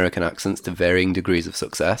do American accents to varying degrees of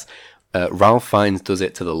success. Ralph Fiennes does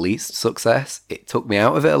it to the least success. It took me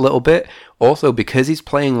out of it a little bit. Also, because he's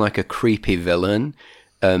playing like a creepy villain,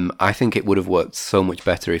 I think it would have worked so much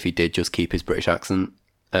better if he did just keep his British accent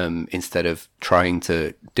instead of trying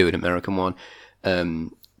to do an American one.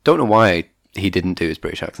 Don't know why he didn't do his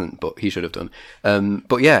British accent, but he should have done.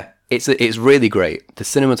 But yeah, it's really great. The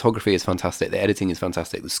cinematography is fantastic. The editing is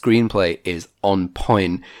fantastic. The screenplay is on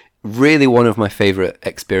point. Really one of my favourite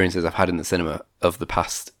experiences I've had in the cinema of the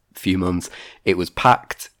past few months. It was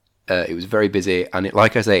packed. It was very busy. And it,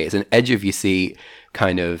 like I say, it's an edge of your seat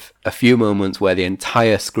kind of a few moments where the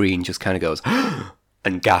entire screen just kind of goes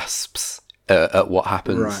and gasps at what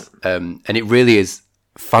happens. Right. And it really is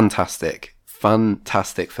fantastic.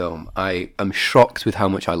 Fantastic film. I am shocked with how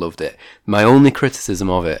much I loved it. My only criticism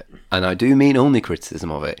of it, and I do mean only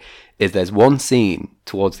criticism of it, is there's one scene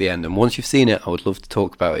towards the end, and once you've seen it, I would love to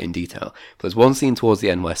talk about it in detail. But there's one scene towards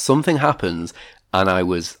the end where something happens, and I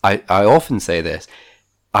often say this,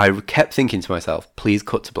 I kept thinking to myself, please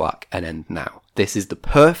cut to black and end now. This is the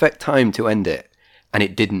perfect time to end it. And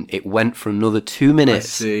it didn't. It went for another 2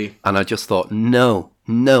 minutes. And I just thought, no,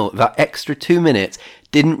 that extra 2 minutes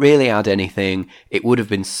didn't really add anything. It would have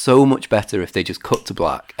been so much better if they just cut to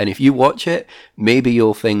black. And if you watch it, maybe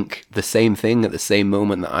you'll think the same thing at the same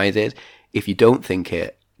moment that I did. If you don't think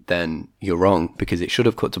it, then you're wrong, because it should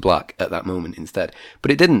have cut to black at that moment instead.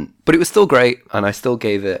 But it didn't. But it was still great, and I still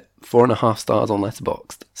gave it 4.5 stars on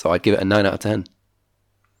Letterboxd. So I'd give it a 9 out of 10.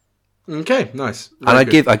 Okay, nice. Very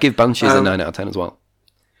and I give Banshees a 9 out of 10 as well.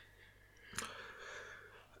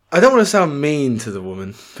 I don't want to sound mean to the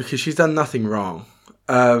woman, because she's done nothing wrong.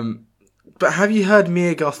 But have you heard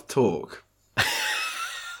Mia Goth talk?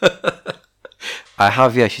 I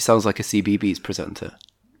have, yeah. She sounds like a CBeebies presenter.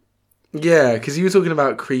 Yeah, because you were talking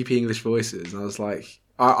about creepy English voices, and I was like,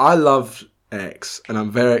 I love X, and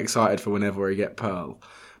I'm very excited for whenever we get Pearl.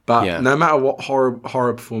 But no matter what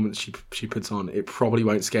horror performance she puts on, it probably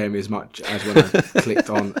won't scare me as much as when I clicked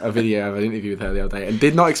on a video of an interview with her the other day, and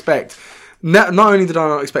did not expect. Not only did I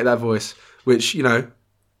not expect that voice, which, you know,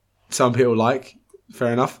 some people like,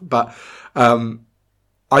 fair enough, but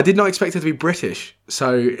I did not expect her to be British.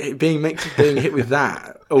 So being hit with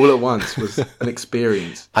that all at once was an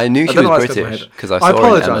experience. I knew she was British because I saw I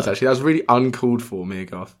apologise, actually. That was really uncalled for, Mia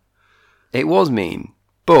Goth. It was mean,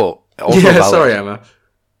 but also yeah, sorry, Emma.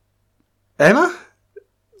 Emma?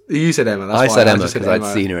 You said Emma. That's I said Emma because I'd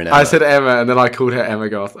seen her in Emma. I said Emma, and then I called her Emma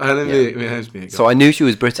Goth. And then Mia Goth. So I knew she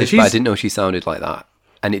was British, but I didn't know she sounded like that.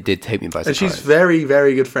 And it did take me by surprise. And she's very,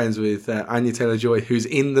 very good friends with Anya Taylor-Joy, who's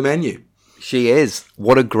in The Menu. She is.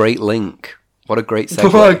 What a great link. What a great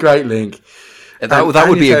segue. What a great link. That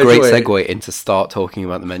would be a great segue into start talking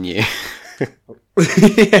about The Menu.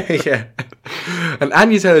 yeah. And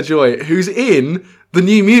Anya Taylor-Joy, who's in The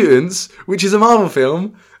New Mutants, which is a Marvel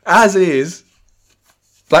film, as is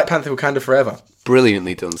Black Panther Wakanda Forever.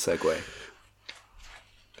 Brilliantly done segue.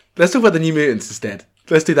 Let's talk about The New Mutants instead.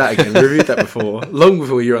 Let's do that again. We reviewed that before, long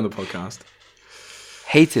before you were on the podcast.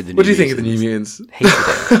 Hated the New Mutants. What do you think of The New Mutants?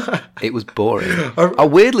 Hated it. It was boring.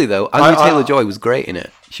 Weirdly, though, Anya Taylor-Joy was great in it.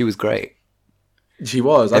 She was great. She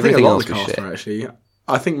was. I think a lot of the cast were, actually.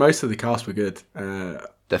 I think most of the cast were good.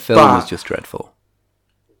 The film was just dreadful.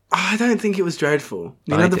 I don't think it was dreadful.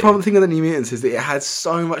 The thing with The New Mutants is that it had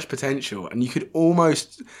so much potential, and you could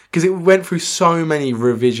almost, because it went through so many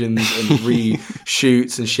revisions and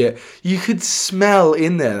reshoots and shit, you could smell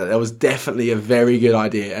in there that there was definitely a very good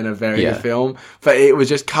idea and a very good film, but it was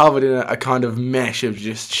just covered in a kind of mesh of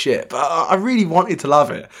just shit. But I really wanted to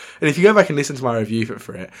love it. And if you go back and listen to my review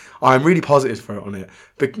for it, I'm really positive on it.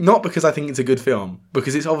 But not because I think it's a good film,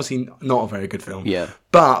 because it's obviously not a very good film. Yeah.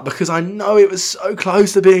 But because I know it was so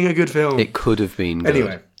close to being a good film. It could have been good.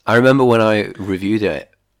 Anyway. I remember when I reviewed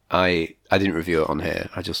it, I didn't review it on here.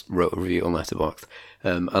 I just wrote a review on Letterboxd.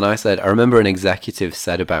 And I said, I remember an executive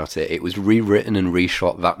said about it, it was rewritten and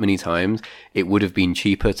reshot that many times. It would have been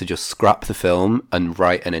cheaper to just scrap the film and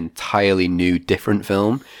write an entirely new, different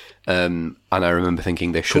film. And I remember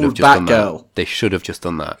thinking they should have just done that. They should have just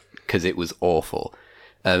done that because it was awful.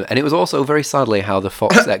 And it was also very sadly how the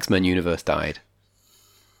Fox X-Men universe died.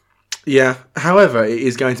 Yeah. However, it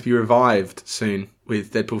is going to be revived soon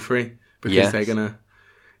with Deadpool 3 because they're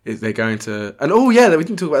going to. And we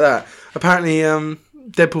didn't talk about that. Apparently,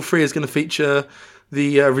 Deadpool 3 is going to feature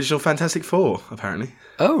the original Fantastic Four. Apparently.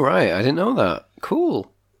 Oh right, I didn't know that.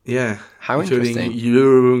 Cool. Yeah. How interesting.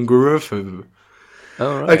 Ewan Griffin.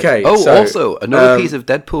 Oh right. Okay. Oh, so, also another piece of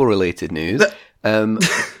Deadpool related news.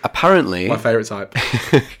 Apparently, My favourite type.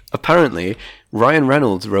 apparently, Ryan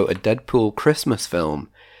Reynolds wrote a Deadpool Christmas film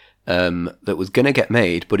that was going to get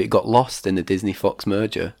made, but it got lost in the Disney-Fox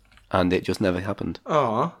merger, and it just never happened.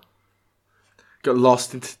 Aw. Got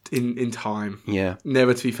lost in time. Yeah.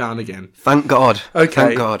 Never to be found again. Thank God. Okay.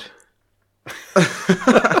 Thank God.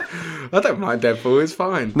 I don't mind Deadpool, it's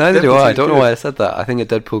fine. Neither Deadpool do I. I 2's don't know good. why I said that. I think a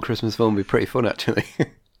Deadpool Christmas film would be pretty fun, actually.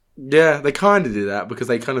 Yeah, they kind of did that because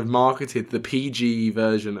they kind of marketed the PG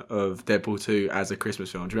version of Deadpool 2 as a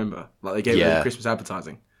Christmas film. Do you remember? Like they gave it Christmas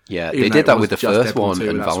advertising. Yeah, Even they though did it that was with the just first Deadpool one 2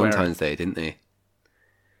 on without swearing. Valentine's Day, didn't they?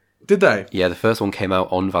 Did they? Yeah, the first one came out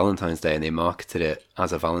on Valentine's Day and they marketed it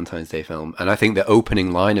as a Valentine's Day film. And I think the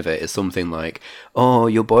opening line of it is something like, "Oh,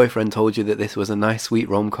 your boyfriend told you that this was a nice, sweet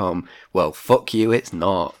rom-com. Well, fuck you, it's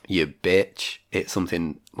not, you bitch." It's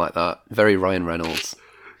something like that. Very Ryan Reynolds.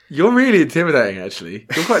 You're really intimidating, actually.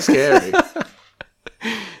 You're quite scary.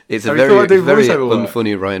 It's Have a you thought of very, doing very voiceover work?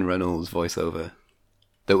 unfunny Ryan Reynolds voiceover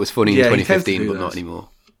that was funny in Yeah, he tends to 2015, do but not those. anymore.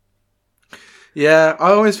 Yeah,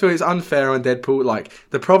 I always feel it's unfair on Deadpool. Like,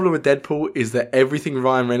 the problem with Deadpool is that everything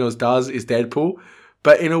Ryan Reynolds does is Deadpool.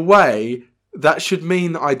 But in a way, that should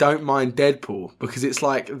mean that I don't mind Deadpool. Because it's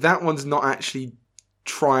like, that one's not actually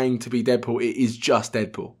trying to be Deadpool. It is just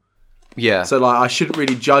Deadpool. Yeah. So, like, I shouldn't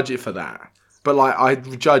really judge it for that. But, like, I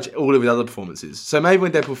judge all of his other performances. So maybe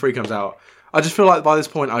when Deadpool 3 comes out, I just feel like by this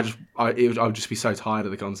point, I would just be so tired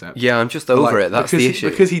of the concept. Yeah, I'm just over Like, it. That's because the issue.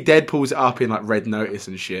 Because he Deadpools it up in, like, Red Notice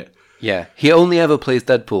and shit. Yeah, he only ever plays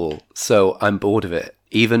Deadpool, so I'm bored of it,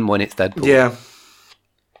 even when it's Deadpool.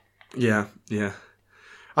 Yeah.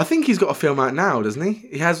 I think he's got a film out now, doesn't he?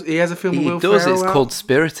 He has a film with He Will does. Ferrell It's out? called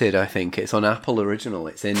Spirited, I think. It's on Apple Original.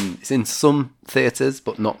 It's in some theatres,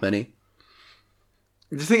 but not many.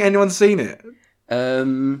 Do you think anyone's seen it?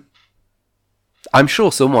 I'm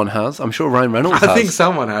sure someone has. I'm sure Ryan Reynolds has. I think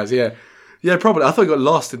someone has, yeah. Yeah, probably. I thought he got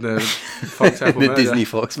lost in the Fox Apple the merger. Disney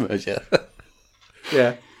Fox merger.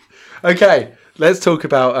 Yeah. Okay, let's talk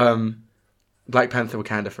about Black Panther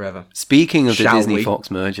Wakanda Forever. Speaking of the Shall Disney we? Fox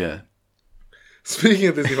merger. Speaking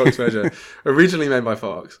of Disney Fox merger, originally made by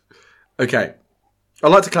Fox. Okay, I'd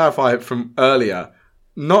like to clarify from earlier.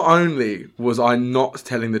 Not only was I not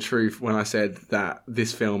telling the truth when I said that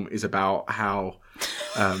this film is about how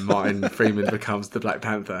Martin Freeman becomes the Black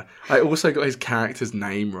Panther, I also got his character's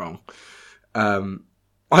name wrong.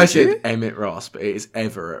 I said Emmett Ross, but it is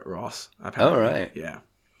Everett Ross. Apparently. Oh, right. Yeah.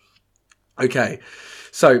 Okay,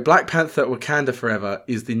 so Black Panther Wakanda Forever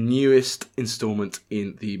is the newest installment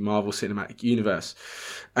in the Marvel Cinematic Universe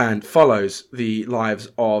and follows the lives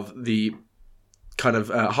of the kind of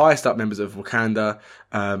highest up members of Wakanda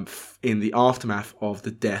in the aftermath of the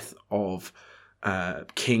death of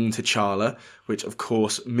King T'Challa, which of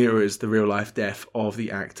course mirrors the real life death of the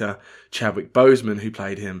actor Chadwick Boseman who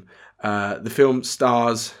played him. The film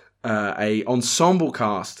stars a ensemble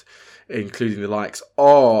cast including the likes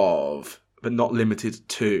of, but not limited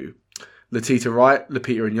to, Letitia Wright,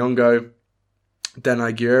 Lupita Nyong'o,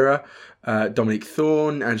 Danai Gurira, Dominique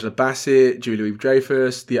Thorne, Angela Bassett, Julie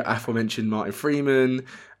Louis-Dreyfus, the aforementioned Martin Freeman,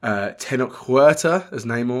 Tenoch Huerta as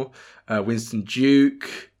Namor, Winston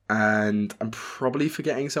Duke, and I'm probably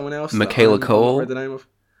forgetting someone else. Michaela Cole. I've not read the name of.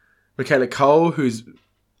 Michaela Cole, who's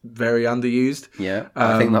very underused. Yeah,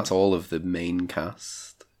 I think that's all of the main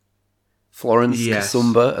cast. Florence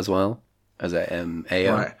Kasumba as well as a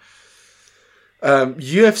AO. Right.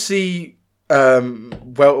 UFC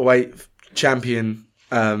welterweight champion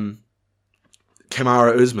Kamaru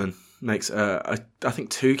Usman makes I think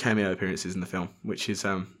 2 cameo appearances in the film, which is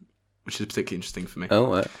particularly interesting for me. Oh,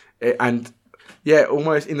 wow. And yeah,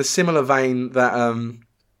 almost in a similar vein that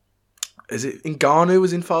is it Ngannou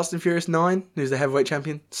was in Fast and Furious 9, who's the heavyweight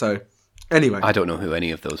champion. So anyway, I don't know who any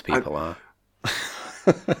of those people are.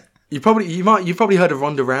 You've probably heard of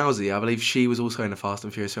Ronda Rousey. I believe she was also in a Fast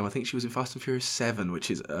and Furious film. I think she was in Fast and Furious 7, which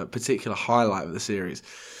is a particular highlight of the series,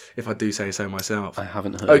 if I do say so myself. I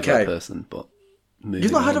haven't heard of that person, but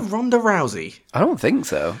you've not heard of Ronda Rousey? I don't think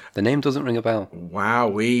so. The name doesn't ring a bell.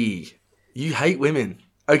 Wowee. You hate women.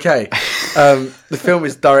 Okay. The film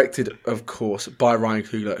is directed, of course, by Ryan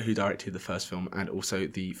Coogler, who directed the first film and also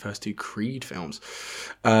the first 2 Creed films.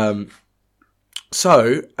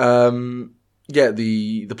 Yeah,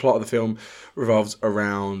 the plot of the film revolves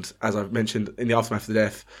around, as I've mentioned, in the aftermath of the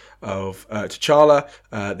death of T'Challa,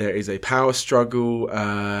 there is a power struggle,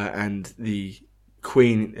 and the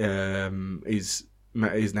Queen is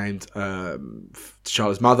named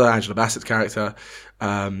T'Challa's mother, Angela Bassett's character.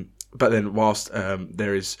 But then, whilst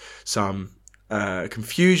there is some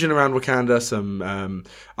confusion around Wakanda, some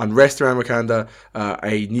unrest around Wakanda,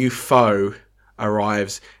 a new foe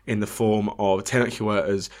arrives in the form of Lieutenant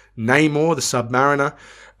Huerta's Namor, the Submariner,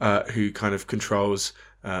 who kind of controls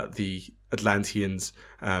the Atlanteans,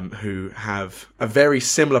 who have a very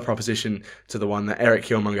similar proposition to the one that Eric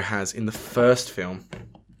Killmonger has in the first film.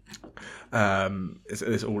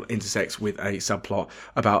 This all intersects with a subplot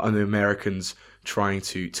about the Americans trying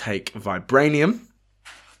to take vibranium.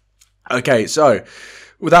 Okay, so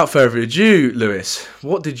without further ado, Lewis,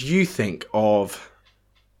 what did you think of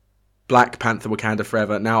Black Panther: Wakanda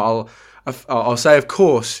Forever? Now, I'll say, of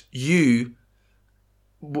course, you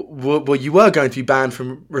were going to be banned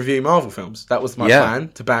from reviewing Marvel films. That was my plan,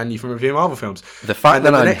 to ban you from reviewing Marvel films. The fact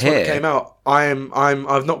that the I'm next here, one that came out,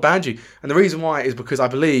 I've not banned you, and the reason why is because I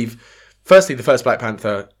believe, firstly, the first Black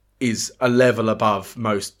Panther is a level above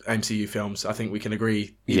most MCU films. I think we can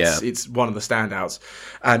agree. It's one of the standouts,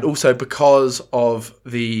 and also because of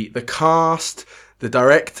the cast, the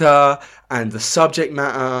director, and the subject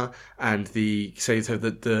matter, and the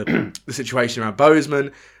situation around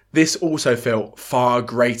Boseman. This also felt far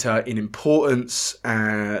greater in importance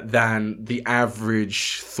than the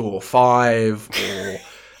average Thor 5 or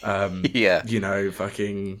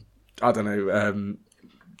fucking, I don't know,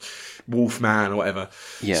 Wolfman or whatever.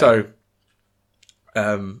 Yeah. So,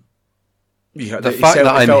 the fact that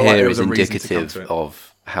I'm here is indicative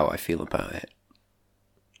of how I feel about it.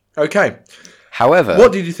 Okay. However,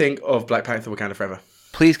 what did you think of Black Panther: Wakanda Forever?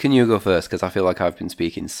 Please, can you go first? Because I feel like I've been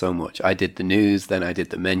speaking so much. I did the news, then I did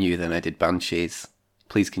the menu, then I did Banshees.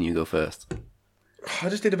 Please, can you go first? I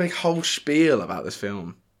just did a big whole spiel about this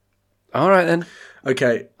film. All right, then.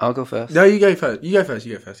 Okay. I'll go first. No, you go first. You go first.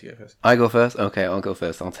 I go first? Okay, I'll go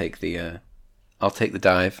first. I'll take the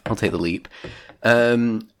dive. I'll take the leap.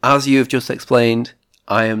 As you have just explained,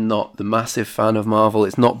 I am not the massive fan of Marvel.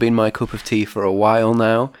 It's not been my cup of tea for a while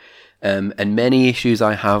now. And many issues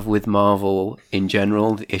I have with Marvel in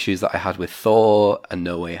general, the issues that I had with Thor and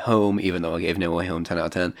No Way Home, even though I gave No Way Home 10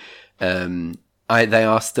 out of 10, they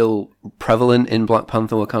are still prevalent in Black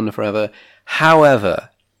Panther: Wakanda Forever. However,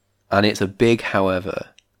 and it's a big however,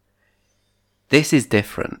 this is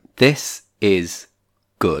different. This is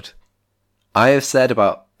good. I have said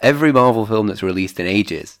about every Marvel film that's released in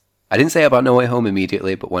ages. I didn't say about No Way Home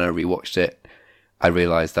immediately, but when I rewatched it, I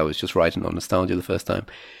realised I was just riding on nostalgia the first time.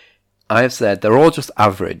 I have said they're all just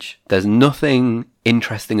average. There's nothing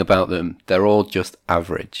interesting about them. They're all just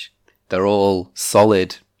average. They're all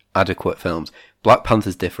solid, adequate films. Black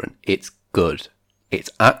Panther's different. It's good. It's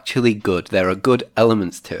actually good. There are good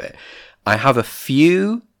elements to it. I have a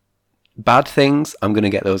few bad things. I'm going to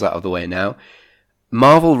get those out of the way now.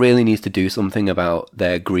 Marvel really needs to do something about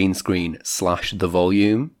their green screen / the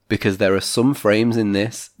volume, because there are some frames in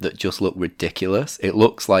this that just look ridiculous. It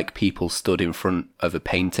looks like people stood in front of a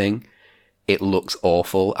painting. It looks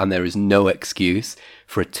awful, and there is no excuse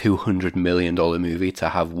for a $200 million movie to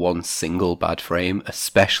have one single bad frame,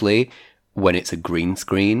 especially when it's a green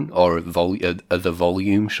screen or the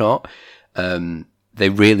volume shot. They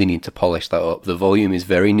really need to polish that up. The volume is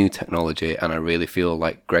very new technology, and I really feel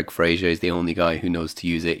like Greg Fraser is the only guy who knows to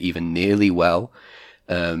use it even nearly well.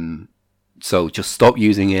 So just stop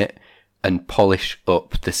using it and polish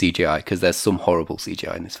up the CGI, because there's some horrible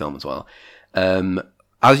CGI in this film as well.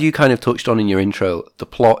 As you kind of touched on in your intro, the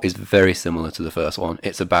plot is very similar to the first one.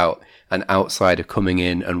 It's about an outsider coming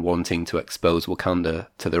in and wanting to expose Wakanda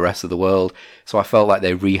to the rest of the world. So I felt like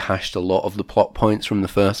they rehashed a lot of the plot points from the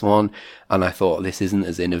first one, and I thought this isn't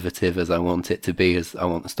as innovative as I want it to be, as I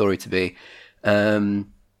want the story to be.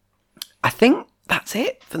 I think that's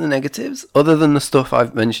it for the negatives, other than the stuff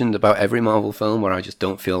I've mentioned about every Marvel film where I just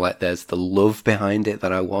don't feel like there's the love behind it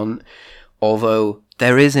that I want. Although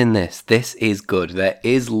there is in this. This is good. There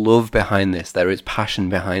is love behind this. There is passion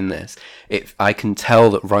behind this. I can tell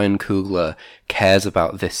that Ryan Coogler cares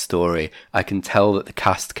about this story. I can tell that the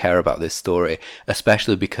cast care about this story,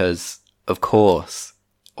 especially because, of course,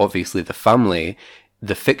 obviously the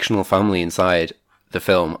fictional family inside the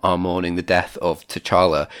film are mourning the death of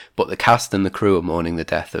T'Challa, but the cast and the crew are mourning the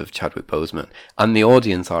death of Chadwick Boseman. And the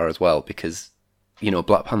audience are as well, because,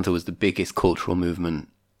 Black Panther was the biggest cultural movement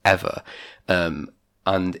ever.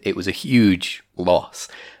 And it was a huge loss.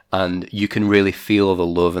 And you can really feel the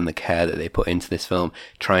love and the care that they put into this film,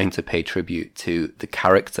 trying to pay tribute to the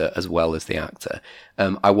character as well as the actor.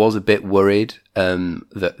 I was a bit worried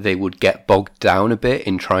that they would get bogged down a bit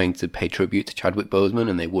in trying to pay tribute to Chadwick Boseman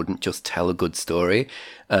and they wouldn't just tell a good story.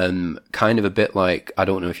 Kind of a bit like, I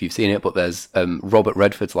don't know if you've seen it, but there's Robert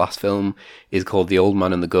Redford's last film is called The Old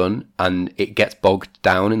Man and the Gun, and it gets bogged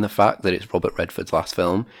down in the fact that it's Robert Redford's last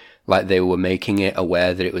film. Like, they were making it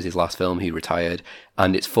aware that it was his last film, he retired,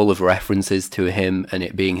 and it's full of references to him and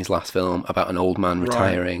it being his last film about an old man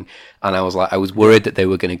retiring. Right. And I was worried that they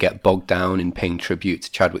were going to get bogged down in paying tribute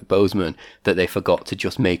to Chadwick Boseman, that they forgot to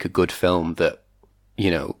just make a good film that,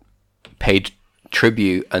 you know, paid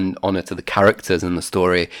tribute and honor to the characters and the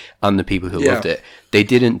story and the people who loved it. They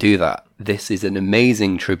didn't do that. This is an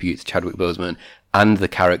amazing tribute to Chadwick Boseman and the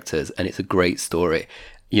characters, and it's a great story.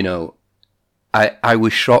 You know, I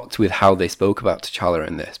was shocked with how they spoke about T'Challa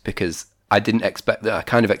in this, because I didn't expect that. I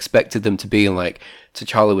kind of expected them to be like,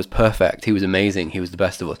 T'Challa was perfect, he was amazing, he was the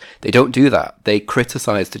best of us. They don't do that. They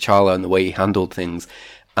criticize T'Challa and the way he handled things,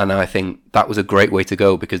 and I think that was a great way to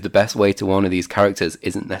go, because the best way to honor these characters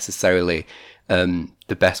isn't necessarily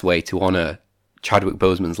the best way to honor Chadwick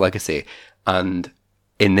Boseman's legacy. And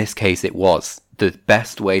in this case, it was the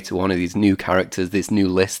best way to honor these new characters, this new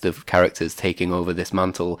list of characters taking over this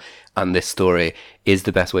mantle and this story is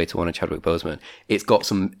the best way to honor Chadwick Boseman. It's got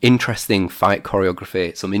some interesting fight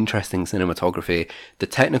choreography, some interesting cinematography. The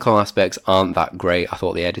technical aspects aren't that great. I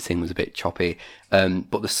thought the editing was a bit choppy.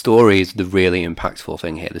 But the story is the really impactful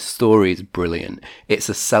thing here. The story is brilliant. It's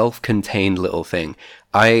a self-contained little thing.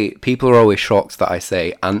 People are always shocked that I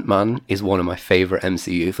say Ant-Man is one of my favourite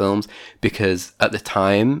MCU films, because at the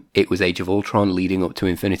time, it was Age of Ultron leading up to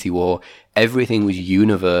Infinity War. Everything was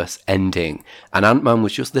universe ending, and Ant-Man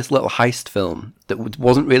was just this little heist film that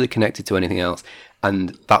wasn't really connected to anything else.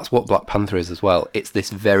 And that's what Black Panther is as well. It's this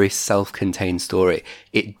very self-contained story.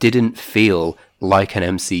 It didn't feel like an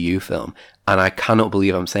MCU film, and I cannot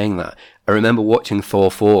believe I'm saying that. I remember watching Thor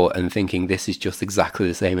 4 and thinking this is just exactly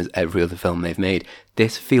the same as every other film they've made.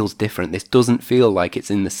 This feels different. This doesn't feel like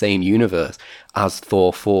it's in the same universe as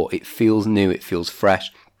Thor 4. It feels new, it feels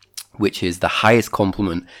fresh, which is the highest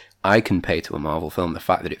compliment I can pay to a Marvel film, the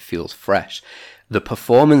fact that it feels fresh. The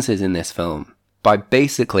performances in this film, by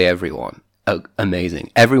basically everyone, are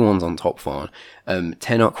amazing. Everyone's on top form.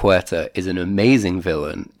 Tenoch Huerta is an amazing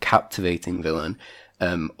villain, captivating villain,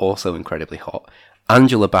 also incredibly hot.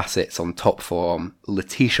 Angela Bassett's on top form.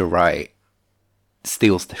 Letitia Wright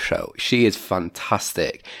steals the show. She is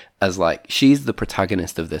fantastic as, like, she's the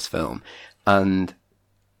protagonist of this film, and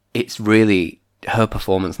it's really her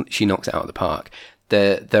performance. She knocks it out of the park.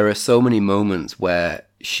 There are so many moments where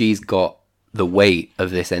she's got the weight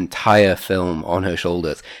of this entire film on her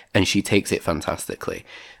shoulders, and she takes it fantastically.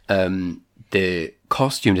 The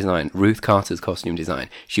costume design, Ruth Carter's costume design,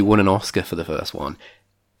 she won an Oscar for the first one.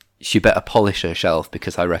 She better polish her shelf,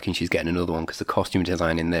 because I reckon she's getting another one, because the costume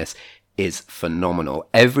design in this is phenomenal.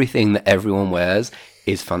 Everything that everyone wears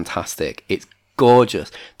is fantastic. It's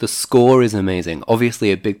gorgeous. The score is amazing.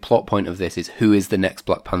 Obviously, a big plot point of this is who is the next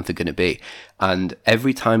Black Panther going to be. And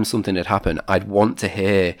every time something had happened, I'd want to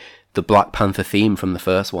hear the Black Panther theme from the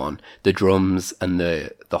first one, the drums and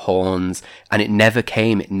the horns, and it never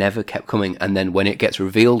came, it never kept coming. And then when it gets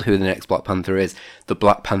revealed who the next Black Panther is, the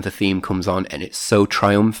Black Panther theme comes on, and it's so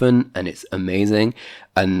triumphant and it's amazing.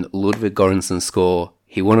 And Ludwig Göransson's score,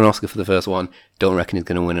 he won an Oscar for the first one, don't reckon he's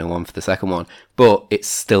going to win one for the second one, but it's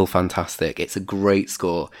still fantastic. It's a great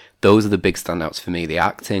score. Those are the big standouts for me: the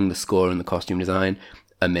acting, the score, and the costume design.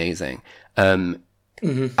 Amazing.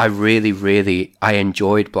 I really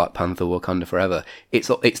enjoyed Black Panther Wakanda Forever.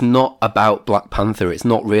 It's not about Black Panther. It's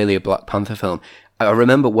not really a Black Panther film. I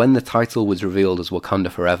remember when the title was revealed as Wakanda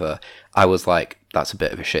Forever, I was like, that's a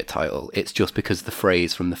bit of a shit title. It's just because the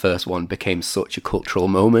phrase from the first one became such a cultural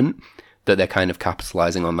moment that they're kind of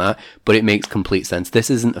capitalizing on that. But it makes complete sense. This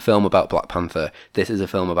isn't a film about Black Panther. This is a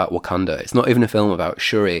film about Wakanda. It's not even a film about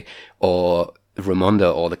Shuri or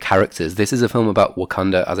Ramonda or the characters. This is a film about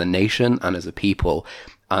Wakanda as a nation and as a people,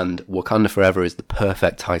 and Wakanda Forever is the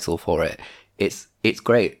perfect title for it. It's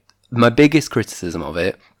great. My biggest criticism of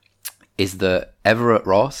it is that Everett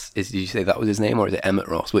Ross, did you say that was his name, or is it Emmett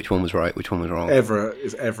Ross? Which one was right, which one was wrong? Everett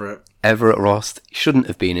is Everett. Everett Ross shouldn't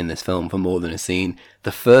have been in this film for more than a scene.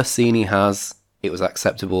 The first scene he has, it was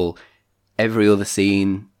acceptable. Every other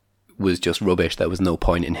scene was just rubbish. There was no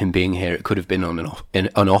point in him being here. It could have been on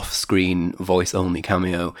an off-screen voice-only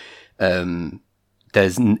cameo. Every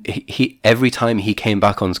time he came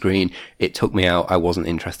back on screen, it took me out. I wasn't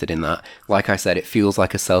interested in that. Like I said, it feels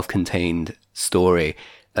like a self-contained story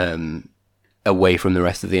away from the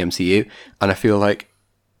rest of the MCU, and I feel like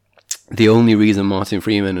the only reason Martin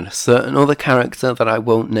Freeman and a certain other character that I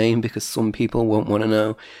won't name because some people won't want to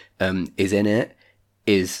know is in it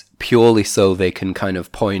is purely so they can kind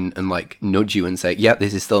of point and like nudge you and say, yeah,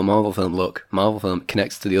 this is still a Marvel film. Look, Marvel film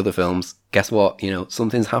connects to the other films. Guess what? You know,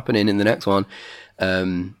 something's happening in the next one.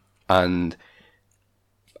 And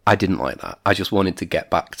I didn't like that. I just wanted to get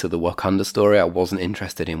back to the Wakanda story. I wasn't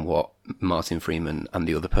interested in what Martin Freeman and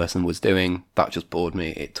the other person was doing. That just bored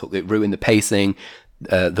me. It ruined the pacing.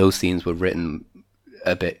 Those scenes were written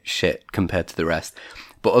a bit shit compared to the rest.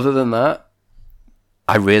 But other than that,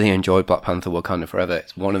 I really enjoyed Black Panther Wakanda Forever.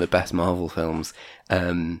 It's one of the best Marvel films.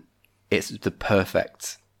 It's the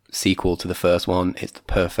perfect sequel to the first one. It's the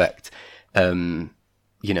perfect,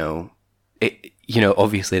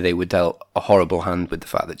 obviously they were dealt a horrible hand with the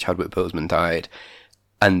fact that Chadwick Boseman died,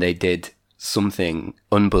 and they did something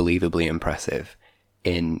unbelievably impressive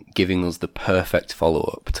in giving us the perfect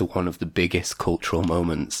follow-up to one of the biggest cultural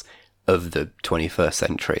moments of the 21st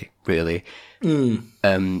century, really.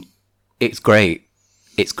 It's great.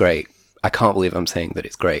 It's great. I can't believe I'm saying that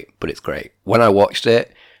it's great, but it's great. When I watched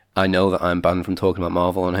it, I know that I'm banned from talking about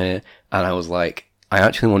Marvel on here, and I was like, I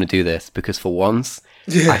actually want to do this because for once,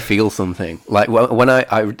 I feel something. Like when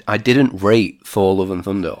I didn't rate Thor: Love and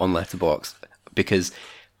Thunder on Letterboxd because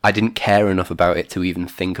I didn't care enough about it to even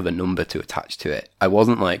think of a number to attach to it. I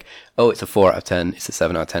wasn't like, oh, it's a 4 out of 10, it's a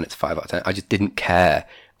 7 out of 10, it's a 5 out of 10. I just didn't care.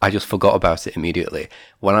 I just forgot about it immediately.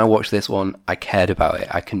 When I watched this one, I cared about it.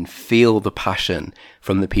 I can feel the passion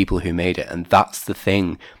from the people who made it. And that's the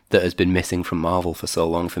thing that has been missing from Marvel for so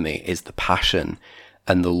long for me, is the passion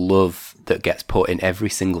and the love that gets put in every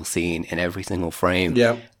single scene, in every single frame.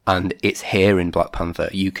 Yeah. And it's here in Black Panther.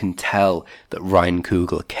 You can tell that Ryan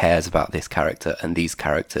Coogler cares about this character and these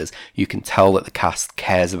characters. You can tell that the cast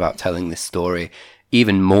cares about telling this story,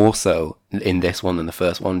 even more so in this one than the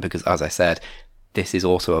first one, because as I said, this is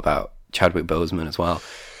also about Chadwick Boseman as well.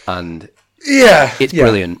 And it's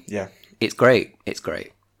brilliant. Yeah. It's great. It's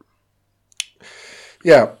great.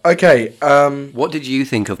 Yeah, okay. What did you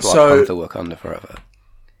think of Black Panther Wakanda Forever?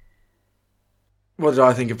 What did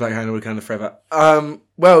I think of Black Panther Wakanda Forever? A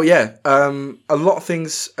lot of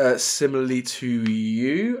things similarly to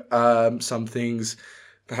you. Some things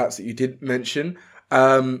perhaps that you did mention.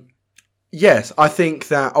 Yes, I think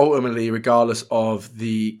that ultimately, regardless of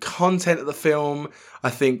the content of the film, I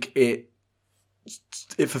think it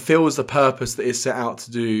fulfills the purpose that it's set out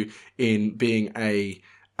to do in being a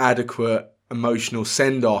adequate emotional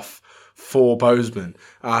send-off for Boseman.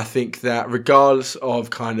 I think that regardless of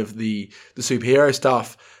kind of the superhero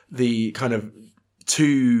stuff, the kind of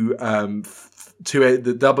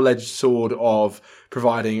the double-edged sword of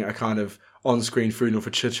providing a kind of on-screen funeral for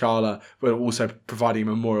T'Challa, but also providing a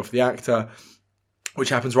memorial for the actor, which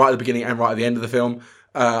happens right at the beginning and right at the end of the film.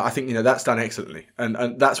 I think that's done excellently,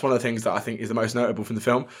 and that's one of the things that I think is the most notable from the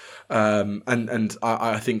film. And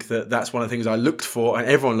I think that that's one of the things I looked for, and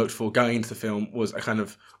everyone looked for going into the film, was a kind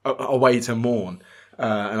of a way to mourn.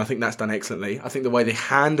 And I think that's done excellently. I think the way they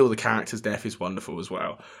handle the character's death is wonderful as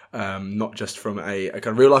well. Not just from a kind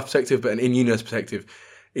of real life perspective, but an in-universe perspective.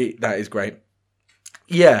 That is great.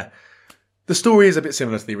 Yeah. The story is a bit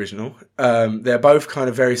similar to the original. They're both kind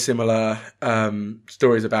of very similar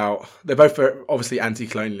stories about... They're both obviously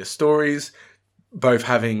anti-colonialist stories, both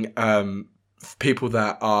having people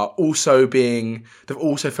that are also they've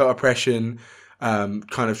also felt oppression, kind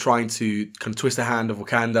of trying to kind of twist the hand of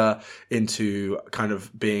Wakanda into kind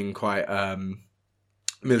of being quite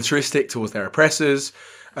militaristic towards their oppressors.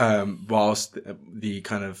 Whilst the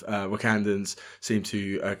kind of Wakandans seem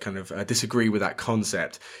to kind of disagree with that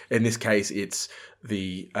concept. In this case, it's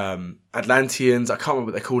the Atlanteans. I can't remember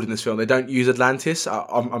what they're called in this film. They don't use Atlantis.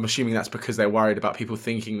 I'm assuming that's because they're worried about people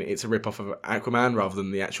thinking that it's a rip-off of Aquaman rather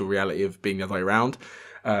than the actual reality of being the other way around.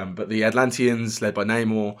 But the Atlanteans, led by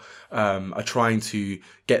Namor, are trying to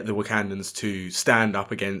get the Wakandans to stand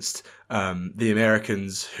up against the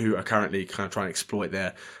Americans, who are currently kind of trying to exploit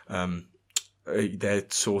their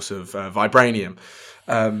source of vibranium.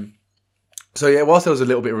 Whilst there was a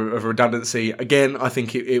little bit of redundancy, again, I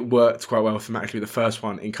think it worked quite well thematically with the first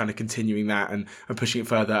one in kind of continuing that and pushing it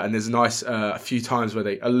further. And there's a nice a few times where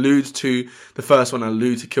they allude to the first one,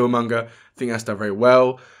 allude to Killmonger. I think that's done very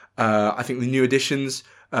well. I think the new additions,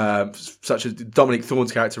 such as Dominic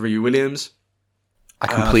Thorne's character, Riri Williams. I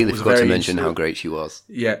completely forgot to mention how great she was.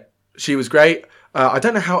 Yeah, she was great. I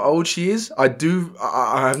don't know how old she is. I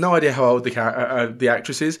have no idea how old the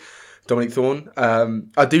actress is, Dominic Thorne.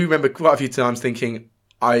 I do remember quite a few times thinking,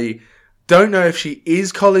 I don't know if she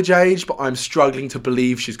is college age, but I'm struggling to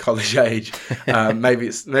believe she's college age.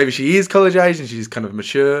 Maybe she is college age and she's kind of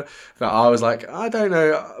mature. But I was like, I don't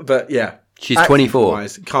know. But yeah, she's 24.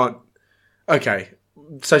 Okay,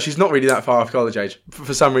 So she's not really that far off college age.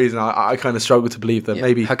 For some reason, I kind of struggle to believe that.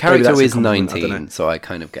 Maybe her character maybe is 19, so I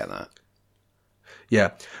kind of get that.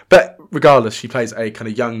 Yeah, but regardless, she plays a kind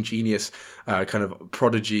of young genius, kind of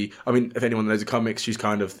prodigy. I mean, if anyone knows the comics, she's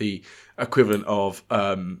kind of the equivalent of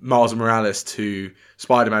Miles Morales to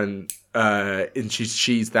Spider-Man, and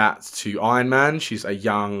she's that to Iron Man. She's a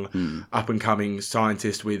young, up-and-coming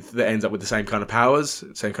scientist that ends up with the same kind of powers,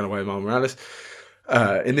 same kind of way as Miles Morales.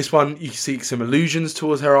 In this one, you see some allusions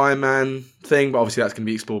towards her Iron Man thing, but obviously that's going to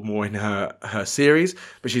be explored more in her series.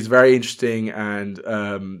 But she's very interesting and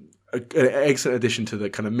an excellent addition to the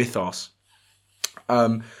kind of mythos.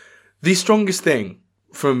 The strongest thing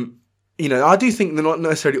from, I do think that not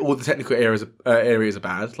necessarily all the technical areas are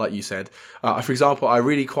bad, like you said. For example, I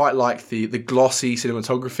really quite like the glossy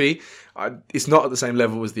cinematography. It's not at the same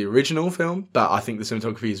level as the original film, but I think the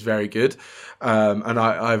cinematography is very good. And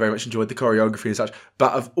I very much enjoyed the choreography and such.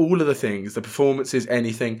 But of all of the things, the performances,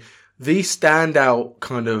 anything, the standout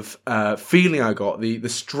kind of feeling I got, the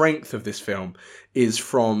strength of this film is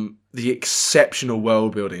from the exceptional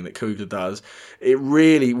world building that Coogler does. It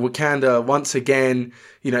really, Wakanda, once again,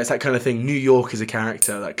 it's that kind of thing. New York is a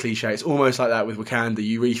character, that cliche. It's almost like that with Wakanda.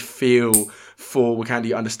 You really feel for Wakanda.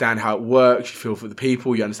 You understand how it works. You feel for the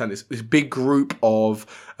people. You understand this big group of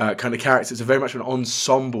kind of characters. It's very much an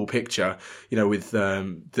ensemble picture, with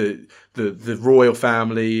the royal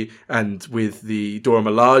family and with the Dora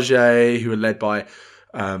Milaje, who are led by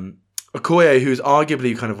Okoye, who's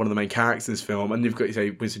arguably kind of one of the main characters in this film, and you've got,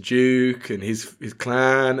 Winston Duke and his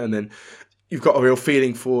clan, and then you've got a real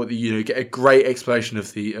feeling for you get a great exploration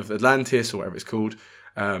of Atlantis or whatever it's called.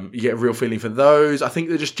 You get a real feeling for those. I think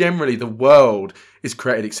that just generally the world is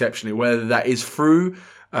created exceptionally, whether that is through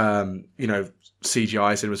CGI,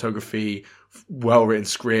 cinematography, well-written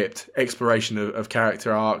script, exploration of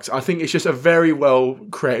character arcs. I think it's just a very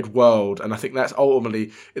well-created world, and I think that's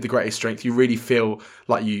ultimately the greatest strength. You really feel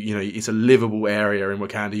like it's a livable area in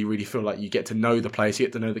Wakanda. You really feel like you get to know the place, you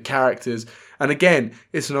get to know the characters, and again,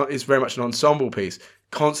 it's very much an ensemble piece.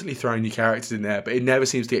 Constantly throwing new characters in there, but it never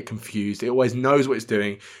seems to get confused. It always knows what it's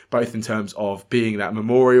doing, both in terms of being that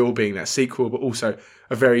memorial, being that sequel, but also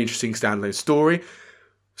a very interesting standalone story.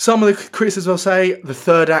 Some of the criticisms I'll say, the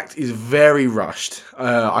third act is very rushed.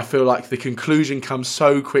 I feel like the conclusion comes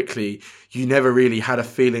so quickly, you never really had a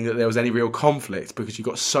feeling that there was any real conflict because you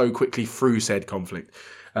got so quickly through said conflict.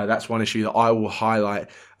 That's one issue that I will highlight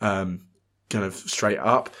kind of straight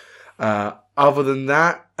up. Other than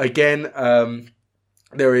that, again,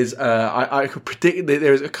 there is I could predict that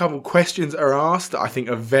there is a couple of questions that are asked that I think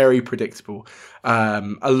are very predictable.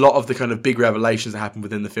 A lot of the kind of big revelations that happened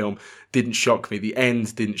within the film didn't shock me. The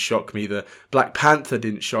end didn't shock me. The Black Panther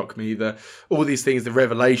didn't shock me. All these things, the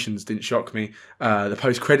revelations didn't shock me. The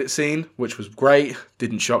post-credit scene, which was great,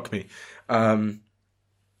 didn't shock me.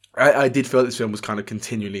 I did feel that this film was kind of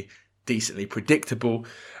continually decently predictable.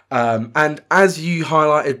 And as you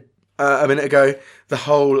highlighted a minute ago, the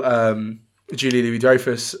whole Julia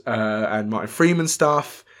Louis-Dreyfus and Martin Freeman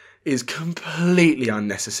stuff is completely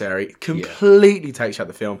unnecessary. Completely takes out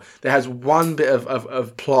the film. There has one bit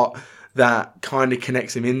of plot that kind of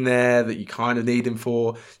connects him in there that you kind of need him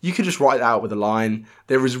for. You could just write that out with a line.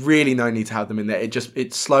 There is really no need to have them in there.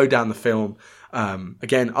 It slowed down the film.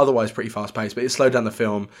 Again, otherwise pretty fast paced, but it slowed down the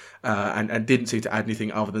film and didn't seem to add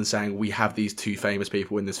anything other than saying we have these two famous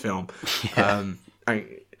people in this film. Yeah.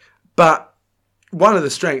 But one of the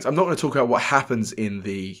strengths, I'm not going to talk about what happens in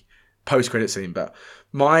the post-credit scene, but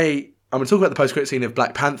I'm going to talk about the post-credit scene of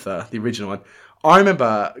Black Panther, the original one. I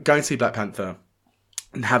remember going to see Black Panther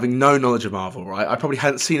and having no knowledge of Marvel, right? I probably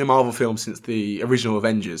hadn't seen a Marvel film since the original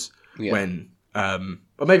Avengers when, or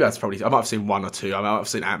maybe I might have seen one or two. I might have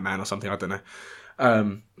seen Ant-Man or something, I don't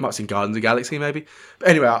know. Might have seen Guardians of the Galaxy maybe. But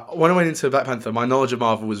anyway, when I went into Black Panther, my knowledge of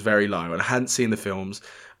Marvel was very low and I hadn't seen the films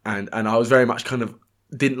and I was very much kind of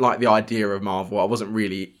didn't like the idea of Marvel. I wasn't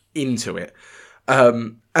really into it.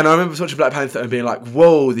 And I remember watching Black Panther and being like,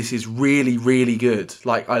 whoa, this is really, really good.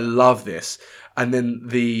 Like, I love this. And then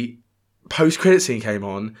the post-credit scene came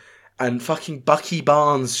on and fucking Bucky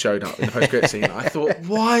Barnes showed up in the post-credit scene. I thought,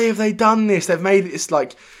 why have they done this? They've made this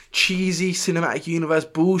like cheesy cinematic universe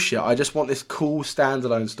bullshit. I just want this cool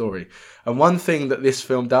standalone story. And one thing that this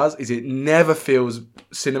film does is it never feels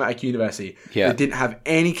cinematic universe-y. Yeah. It didn't have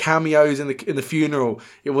any cameos in the funeral.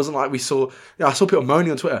 It wasn't like we saw. I saw people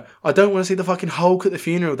moaning on Twitter. I don't want to see the fucking Hulk at the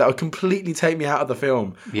funeral. That would completely take me out of the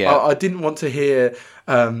film. Yeah. I didn't want to hear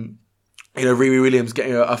Riri Williams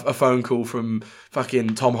getting a phone call from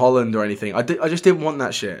fucking Tom Holland or anything. I just didn't want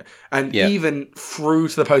that shit. And even through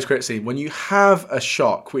to the post-credit scene, when you have a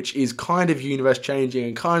shock, which is kind of universe-changing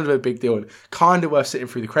and kind of a big deal and kind of worth sitting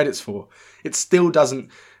through the credits for, it still doesn't,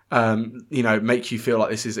 make you feel like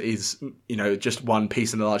this is just one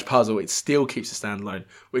piece in a large puzzle. It still keeps it standalone,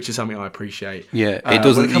 which is something I appreciate. Yeah, it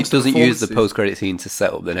doesn't use the post-credit scene to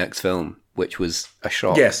set up the next film, which was a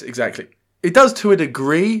shock. Yes, exactly. It does to a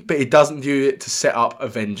degree, but it doesn't do it to set up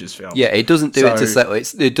Avengers films. Yeah, it doesn't do it to set.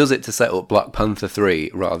 It does it to set up Black Panther 3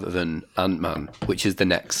 rather than Ant-Man, which is the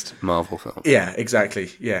next Marvel film. Yeah, exactly.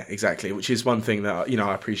 Which is one thing that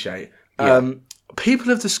I appreciate. Yeah. People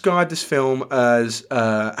have described this film as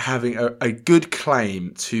having a good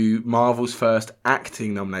claim to Marvel's first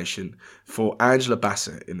acting nomination for Angela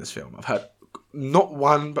Bassett in this film. I've heard not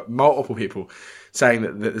one but multiple people saying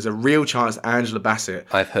that there's a real chance that Angela Bassett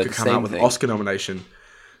could come out with an Oscar nomination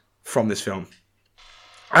from this film.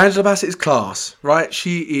 Angela Bassett is class, right?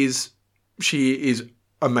 She is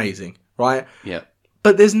amazing, right? Yeah.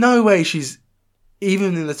 But there's no way she's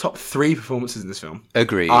even in the top 3 performances in this film.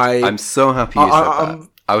 Agreed. I'm so happy you said that.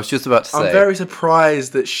 I was just about to say. I'm very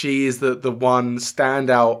surprised that she is the one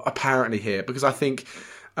standout apparently here, because I think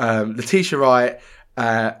Letitia Wright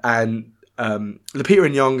and Lupita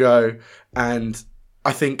Nyong'o, and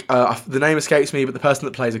I think the name escapes me, but the person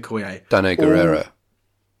that plays Okoye, Danai Gurira.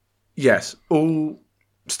 Yes, all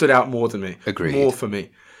stood out more than me. Agreed. More for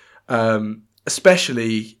me.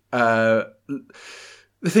 Especially,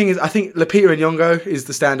 the thing is, I think Lupita Nyong'o is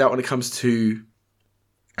the standout when it comes to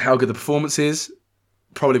how good the performance is,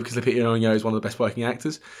 probably because Lupita Nyong'o is one of the best working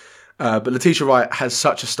actors. But Letitia Wright has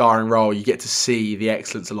such a starring role, you get to see the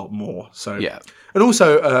excellence a lot more. So yeah. And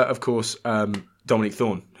also, of course, Dominique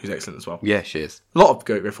Thorne, who's excellent as well. Yeah, she is. A lot of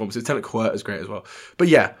great performances. Lieutenant Quirt is great as well. But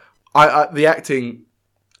yeah, the acting,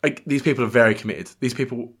 these people are very committed. These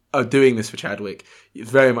people are doing this for Chadwick.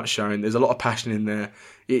 It's very much shown. There's a lot of passion in there.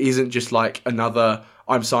 It isn't just like another,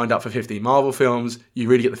 I'm signed up for 15 Marvel films. You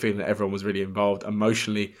really get the feeling that everyone was really involved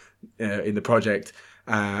emotionally in the project.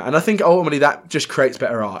 And I think ultimately that just creates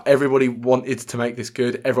better art. Everybody wanted to make this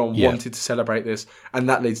good. Everyone wanted to celebrate this. And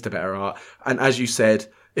that leads to better art. And as you said,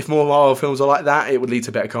 if more Marvel films are like that, it would lead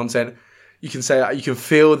to better content. You can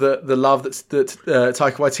feel the love that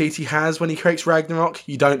Taika Waititi has when he creates Ragnarok.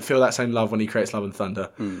 You don't feel that same love when he creates Love and Thunder.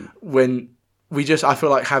 When I feel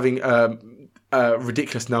like having a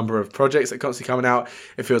ridiculous number of projects that are constantly coming out,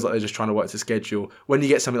 it feels like they're just trying to work to schedule. When you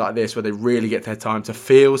get something like this, where they really get their time to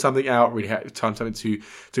feel something out, really have time something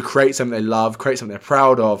to create something they love, create something they're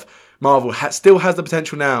proud of, Marvel still has the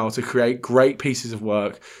potential now to create great pieces of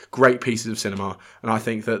work, great pieces of cinema. And I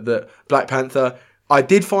think that Black Panther, I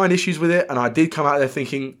did find issues with it, and I did come out there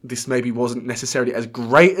thinking this maybe wasn't necessarily as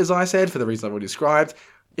great as I said, for the reasons I've already described.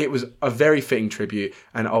 It was a very fitting tribute,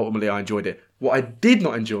 and ultimately I enjoyed it. What I did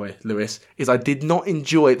not enjoy, Lewis, is I did not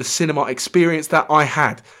enjoy the cinema experience that I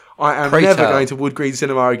had. I am never going to Wood Green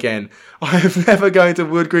Cinema again. I am never going to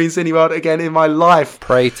Wood Green Cinema again in my life.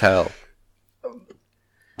 Pray tell.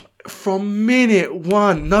 From minute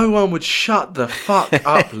one, no one would shut the fuck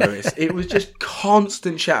up, Lewis. It was just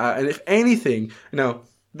constant chatter. And if anything,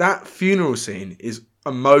 that funeral scene is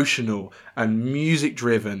emotional and music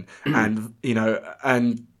driven and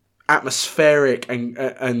and atmospheric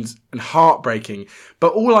and heartbreaking.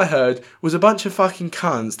 But all I heard was a bunch of fucking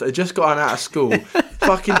cunts that had just gotten out of school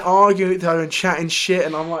fucking arguing with each other and chatting shit.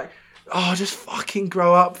 And I'm like, oh, just fucking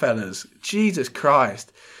grow up, fellas. Jesus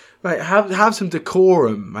Christ. Mate, have some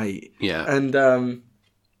decorum, mate. Yeah. And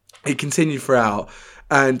it continued throughout.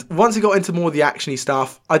 And once it got into more of the actiony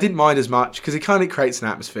stuff, I didn't mind as much because it kind of creates an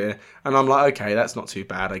atmosphere. And I'm like, okay, that's not too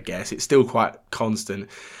bad, I guess. It's still quite constant.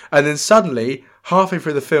 And then suddenly, halfway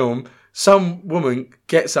through the film, some woman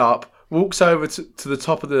gets up, walks over to the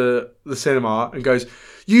top of the cinema and goes,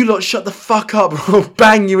 "You lot shut the fuck up or I'll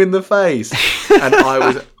bang you in the face." And I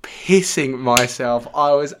was pissing myself.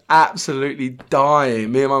 I was absolutely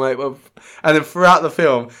dying. Me and my mate were... And then throughout the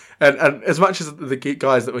film, and as much as the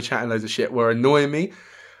guys that were chatting loads of shit were annoying me,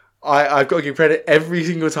 I've got to give credit. Every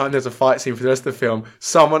single time there's a fight scene for the rest of the film,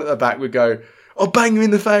 someone at the back would go, "I'll bang you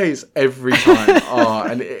in the face," every time.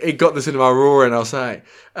 And it got the cinema roaring, I'll say.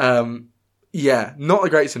 Yeah, not a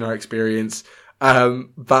great cinema experience,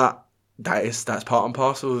 but that's part and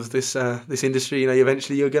parcel of this industry.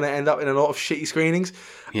 Eventually you're going to end up in a lot of shitty screenings.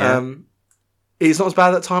 Yeah. It's not as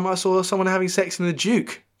bad that time I saw someone having sex in The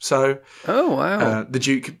Duke. So, oh wow, The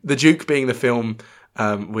Duke being the film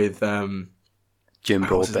with Jim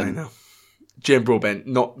Broadbent. Jim Broadbent,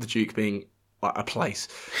 not The Duke being like a place,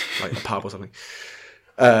 like a pub or something.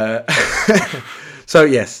 So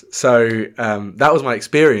yes, that was my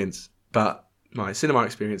experience. but my cinema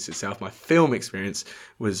experience itself, my film experience,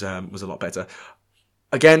 was a lot better.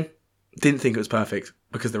 Again, didn't think it was perfect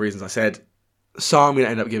because of the reasons I said. So I'm going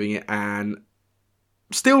to end up giving it an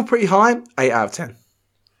still pretty high 8 out of 10.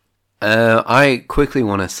 I quickly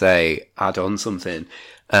want to add on something.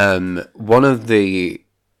 One of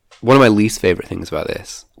my least favourite things about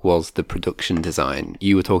this was the production design.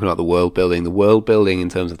 You were talking about the world building. The world building in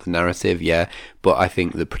terms of the narrative, yeah, but I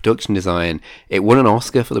think the production design, it won an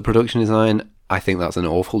Oscar for the production design. I think that's an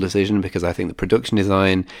awful decision because I think the production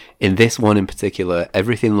design in this one in particular,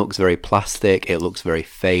 everything looks very plastic, it looks very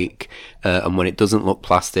fake, and when it doesn't look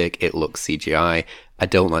plastic, it looks CGI. I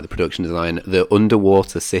don't like the production design. The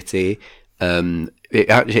underwater city,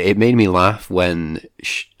 it made me laugh when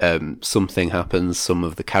something happens. Some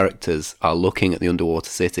of the characters are looking at the underwater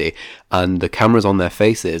city and the camera's on their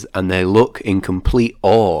faces and they look in complete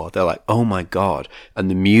awe. They're like, oh my God. And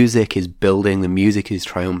the music is building, the music is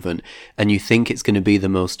triumphant, and you think it's going to be the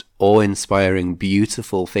most awe-inspiring,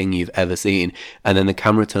 beautiful thing you've ever seen. And then the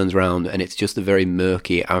camera turns around and it's just a very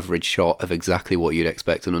murky, average shot of exactly what you'd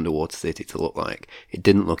expect an underwater city to look like. It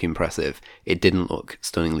didn't look impressive. It didn't look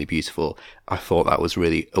stunningly beautiful. I thought that was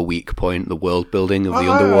really a weak point. The world building of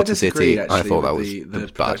the underwater city, I thought that was the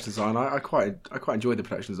bad. Production design. I quite enjoyed the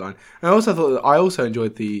production design. And I also thought that I also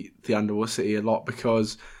enjoyed the underwater city a lot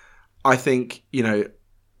because I think, you know,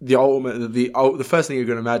 the first thing you're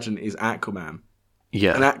going to imagine is Aquaman.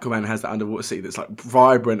 Yeah. And Aquaman has that underwater city that's like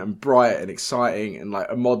vibrant and bright and exciting and like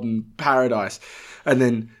a modern paradise. And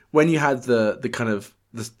then when you had the kind of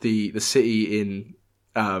the city in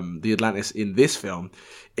the Atlantis in this film,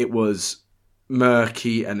 it was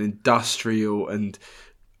murky and industrial and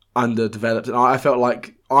underdeveloped, and I felt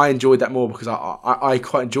like I enjoyed that more because I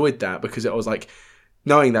quite enjoyed that because it was like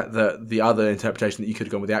knowing that the other interpretation that you could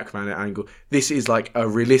have gone with the Aquaman angle, this is like a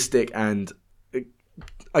realistic and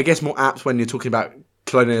I guess more apt when you're talking about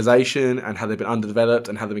colonization and how they've been underdeveloped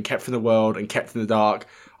and how they've been kept from the world and kept in the dark.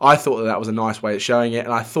 I thought that was a nice way of showing it,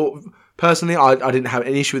 and I thought personally I didn't have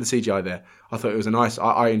any issue with the CGI there. I thought it was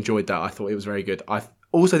I enjoyed that. I thought it was very good. I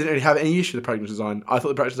also didn't really have any issue with the production design. I thought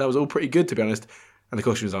the production design was all pretty good, to be honest, and the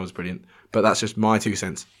costume design was brilliant. But that's just my 2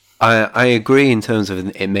 cents. I agree in terms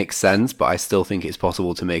of it makes sense, but I still think it's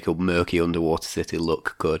possible to make a murky underwater city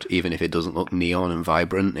look good. Even if it doesn't look neon and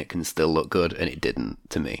vibrant, it can still look good, and it didn't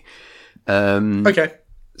to me. Okay.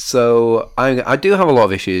 So I do have a lot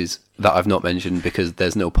of issues that I've not mentioned because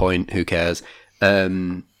there's no point, who cares?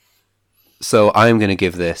 So I'm going to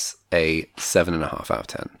give this a 7.5 out of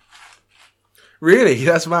 10. Really?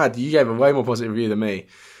 That's mad. You gave a way more positive review than me.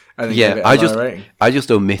 Yeah, I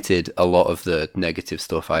just omitted a lot of the negative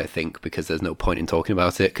stuff, I think, because there's no point in talking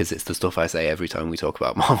about it, because it's the stuff I say every time we talk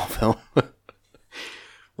about Marvel film.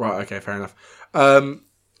 Right, okay, fair enough. I'm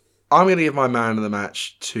going to give my man of the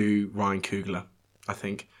match to Ryan Coogler, I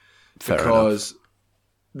think. Because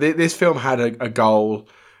this film had a goal,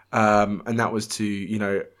 and that was to, you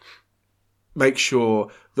know, make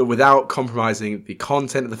sure that without compromising the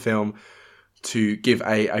content of the film, to give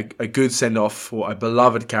a good send-off for a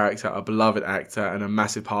beloved character, a beloved actor, and a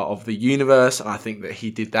massive part of the universe. And I think that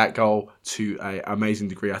he did that goal to an amazing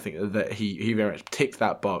degree. I think that he very much ticked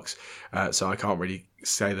that box. So I can't really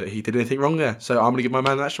say that he did anything wrong there. So I'm going to give my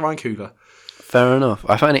man that to Ryan Coogler. Fair enough.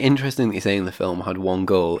 I find it interesting that you're saying the film had one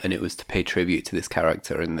goal, and it was to pay tribute to this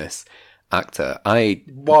character and this actor.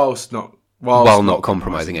 Whilst not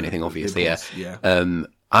compromising anything, obviously. Yeah.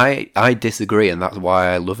 I disagree, and that's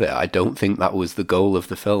why I love it. I don't think that was the goal of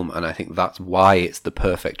the film, and I think that's why it's the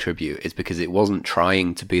perfect tribute, is because it wasn't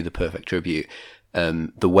trying to be the perfect tribute.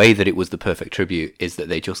 The way that it was the perfect tribute is that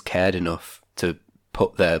they just cared enough to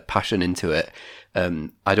put their passion into it.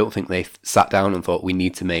 I don't think they sat down and thought, we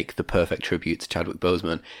need to make the perfect tribute to Chadwick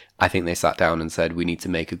Boseman. I think they sat down and said, we need to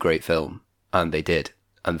make a great film, and they did.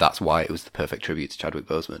 And that's why it was the perfect tribute to Chadwick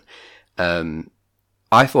Boseman.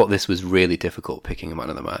 I thought this was really difficult picking a man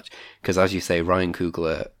of the match because, as you say, Ryan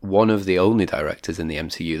Coogler, one of the only directors in the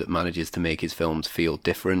MCU that manages to make his films feel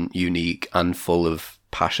different, unique, and full of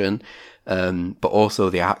passion. But also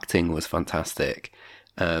the acting was fantastic.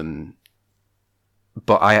 But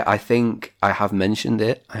I think I have mentioned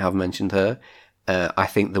it. I have mentioned her. I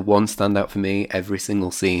think the one standout for me, every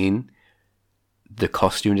single scene, the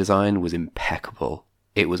costume design was impeccable.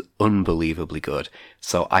 It was unbelievably good.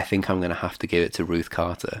 So I think I'm going to have to give it to Ruth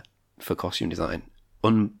Carter for costume design.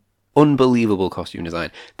 Unbelievable costume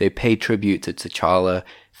design. They paid tribute to T'Challa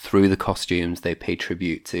through the costumes. They paid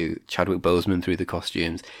tribute to Chadwick Boseman through the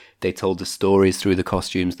costumes. They told the stories through the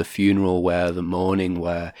costumes, the funeral wear, the mourning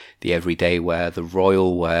wear, the everyday wear, the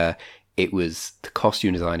royal wear. The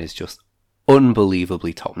costume design is just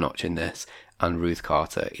unbelievably top-notch in this. and Ruth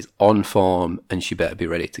Carter is on form, and she better be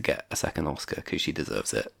ready to get a second Oscar because she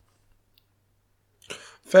deserves it.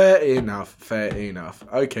 Fair enough.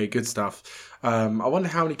 Okay, good stuff. I wonder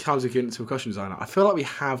how many times we get into a costume designer. I feel like we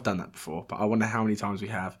have done that before, but I wonder how many times we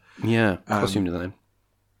have. Yeah, costume design.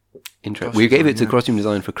 Interesting. We gave it to costume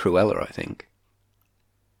design for Cruella, I think.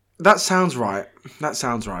 That sounds right. I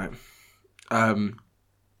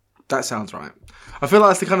feel like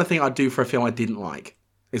that's the kind of thing I'd do for a film I didn't like.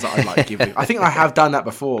 Is that I'd like give it. I think I have done that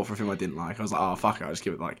before for a film I didn't like. I was like, oh fuck it, I'll just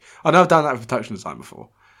give it like. I know I've done that for production design before.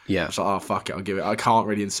 Yeah. It's like, oh fuck it, I'll give it. I can't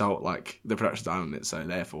really insult like the production design on it, so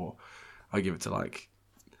therefore I give it to like.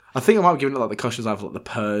 I think I might have given it like the costume design for like the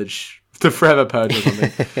Purge, the Forever Purge or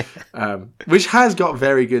something, which has got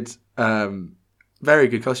very good costume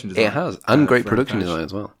design. It has, and great production design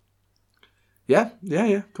as well. Yeah,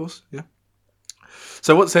 of course, yeah.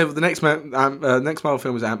 So what's the next next Marvel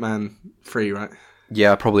film is Ant-Man 3, right?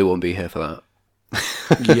 Yeah, I probably won't be here for that.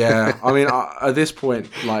 Yeah, I mean, at this point,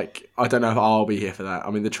 like, I don't know if I'll be here for that. I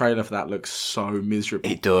mean, the trailer for that looks so miserable.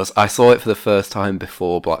 It does. I saw it for the first time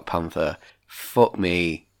before Black Panther. Fuck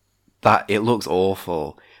me, that it looks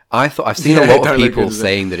awful. I've seen a lot of people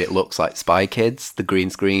saying that it looks like Spy Kids, the green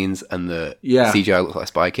screens and the CGI looks like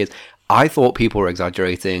Spy Kids. I thought people were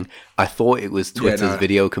exaggerating. I thought it was Twitter's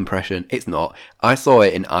video compression. It's not. I saw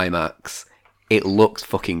it in IMAX. It looks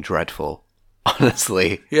fucking dreadful,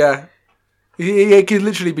 honestly. Yeah. It could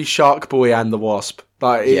literally be Shark Boy and the Wasp.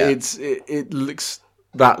 Like it looks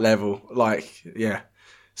that level. Like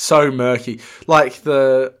so murky. Like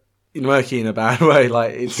murky in a bad way.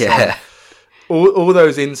 Like it's like, all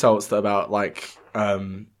those insults that about like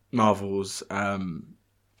Marvel's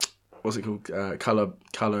what's it called? Color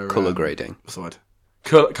grading. What's the word?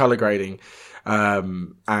 Color grading,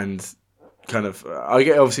 and kind of. I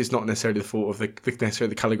get obviously it's not necessarily the fault of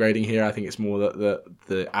the color grading here. I think it's more that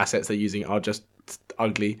the assets they're using are just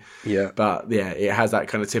ugly. Yeah. But it has that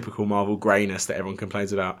kind of typical Marvel greyness that everyone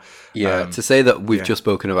complains about. Yeah. To say that we've just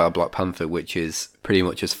spoken about Black Panther, which is pretty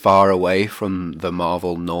much as far away from the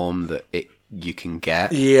Marvel norm that you can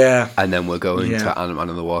get. Yeah. And then we're going to Ant-Man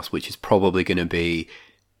and the Wasp, which is probably going to be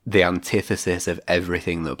the antithesis of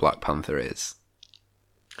everything that Black Panther is.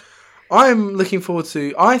 I'm looking forward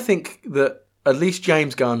to. I think that at least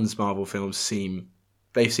James Gunn's Marvel films seem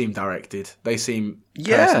directed. They seem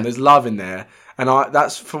personal. There's love in there, and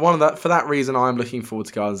that's for that reason. I'm looking forward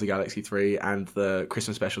to Guardians of the Galaxy 3 and the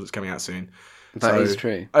Christmas special that's coming out soon. That is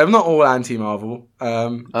true. I'm not all anti-Marvel.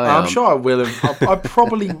 I'm sure I will. I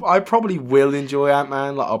probably will enjoy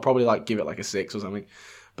Ant-Man. Like I'll probably like give it like a 6 or something.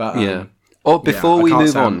 But before we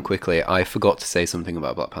move on quickly, I forgot to say something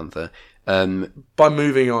about Black Panther. By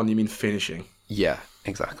moving on, you mean finishing? Yeah,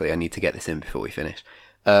 exactly. I need to get this in before we finish.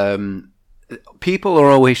 People are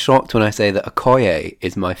always shocked when I say that Okoye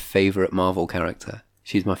is my favourite Marvel character.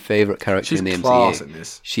 She's my favourite character in the MCU. In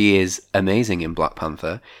this. She is amazing in Black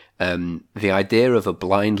Panther. The idea of a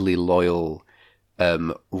blindly loyal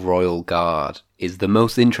royal guard is the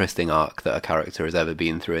most interesting arc that a character has ever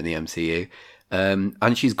been through in the MCU.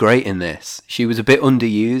 And she's great in this. She was a bit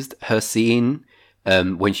underused. Her scene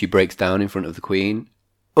when she breaks down in front of the Queen,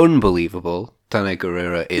 unbelievable. Danai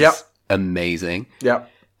Gurira is amazing. Yeah.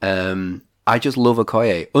 I just love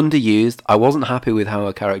Okoye. Underused. I wasn't happy with how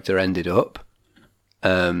her character ended up.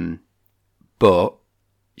 But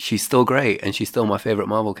she's still great, and she's still my favourite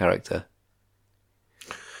Marvel character.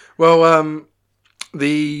 Well,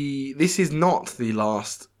 this is not the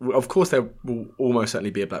last. Of course, there will almost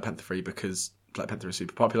certainly be a Black Panther 3 because Black Panther is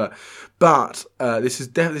super popular. But this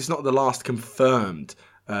is not the last confirmed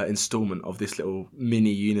installment of this little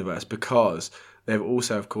mini universe because they've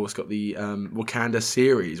also, of course, got the Wakanda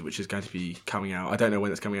series, which is going to be coming out. I don't know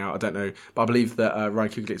when it's coming out. I don't know, but I believe that Ryan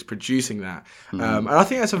Coogler is producing that. And I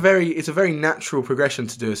think it's a very natural progression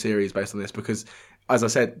to do a series based on this because, as I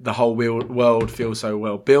said, the whole world feels so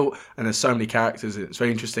well built, and there's so many characters. It's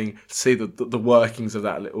very interesting to see the workings of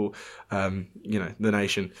that little, the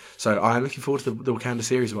nation. So I'm looking forward to the Wakanda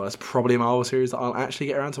series as well. It's probably a Marvel series that I'll actually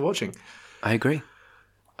get around to watching. I agree.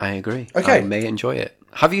 Okay. I may enjoy it.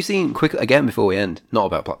 Have you seen, quickly again before we end, not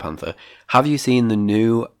about Black Panther, have you seen the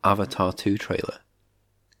new Avatar 2 trailer?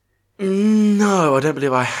 No, I don't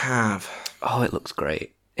believe I have. Oh, it looks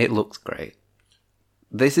great.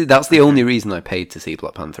 That's the only reason I paid to see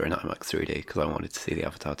Black Panther in IMAX 3D, because I wanted to see the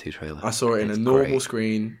Avatar 2 trailer. I saw it in a normal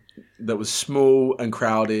screen that was small and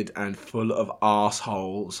crowded and full of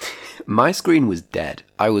arseholes. My screen was dead.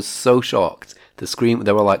 I was so shocked. The screen,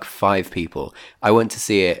 there were like 5 people. I went to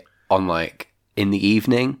see it on in the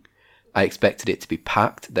evening. I expected it to be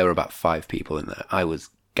packed. There were about 5 people in there. I was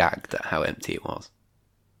gagged at how empty it was.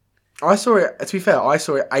 I saw it. To be fair, I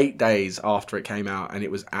saw it 8 days after it came out, and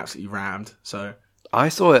it was absolutely rammed. So I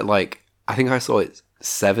saw it I think I saw it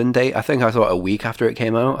 7 days. I think I saw it a week after it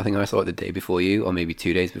came out. I think I saw it the day before you, or maybe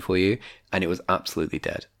 2 days before you, and it was absolutely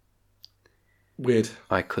dead. Weird.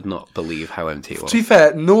 I could not believe how empty it was. To be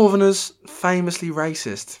fair, Northerners famously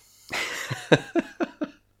racist.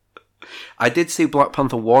 I did see Black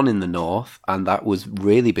Panther 1 in the north, and that was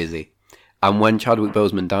really busy. And when Chadwick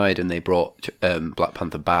Boseman died and they brought Black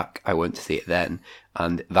Panther back, I went to see it then,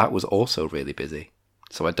 and that was also really busy.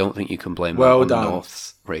 So I don't think you can blame Well on the done.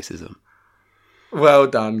 north's racism. Well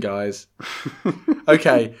done, guys.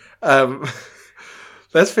 Okay,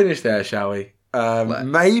 let's finish there, shall we?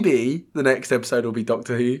 Maybe the next episode will be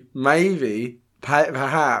Doctor Who. Maybe,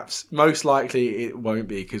 perhaps, most likely it won't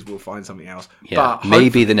be because we'll find something else. Yeah, but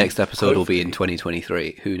maybe the next episode will be in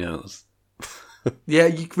 2023. Who knows? Yeah,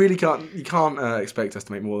 you really can't. You can't expect us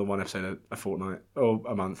to make more than one episode a fortnight or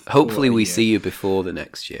a month. Hopefully, or a we year. see you before the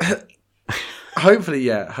next year. Hopefully,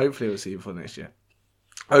 yeah. Hopefully, we'll see you before next year.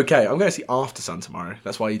 Okay, I'm going to see After Sun tomorrow.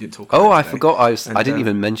 That's why you didn't talk about it. Oh, I today. forgot. I didn't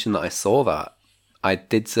even mention that I saw that. I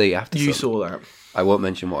did see After Sun. You saw that. I won't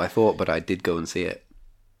mention what I thought, but I did go and see it.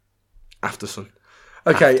 After Sun.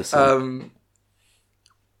 Okay. After Sun.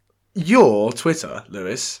 Your Twitter,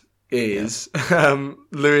 Lewis, is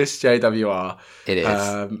Lewis JWR. It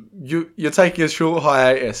is. You're taking a short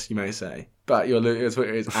hiatus, you may say, but your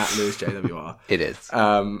Twitter is at Lewis JWR. It is.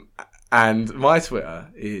 And my Twitter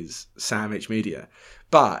is Sam H Media.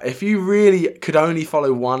 But if you really could only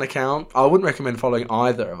follow one account, I wouldn't recommend following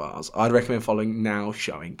either of ours. I'd recommend following Now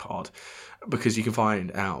Showing Pod because you can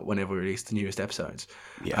find out whenever we release the newest episodes.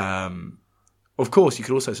 Yeah. Of course, you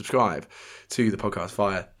could also subscribe to the podcast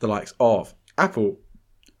via the likes of Apple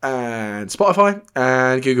and Spotify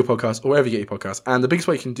and Google Podcasts or wherever you get your podcasts. And the biggest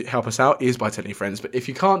way you can help us out is by telling your friends. But if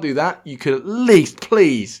you can't do that, you could at least,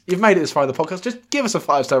 please, you've made it this far in the podcast, just give us a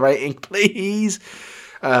 5-star rating, please.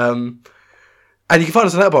 And you can find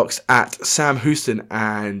us on Letterboxd at Sam Houston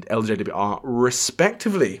and LJWR,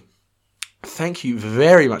 respectively. Thank you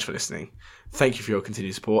very much for listening. Thank you for your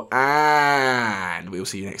continued support. And we will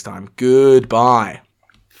see you next time. Goodbye.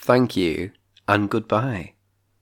 Thank you, and goodbye.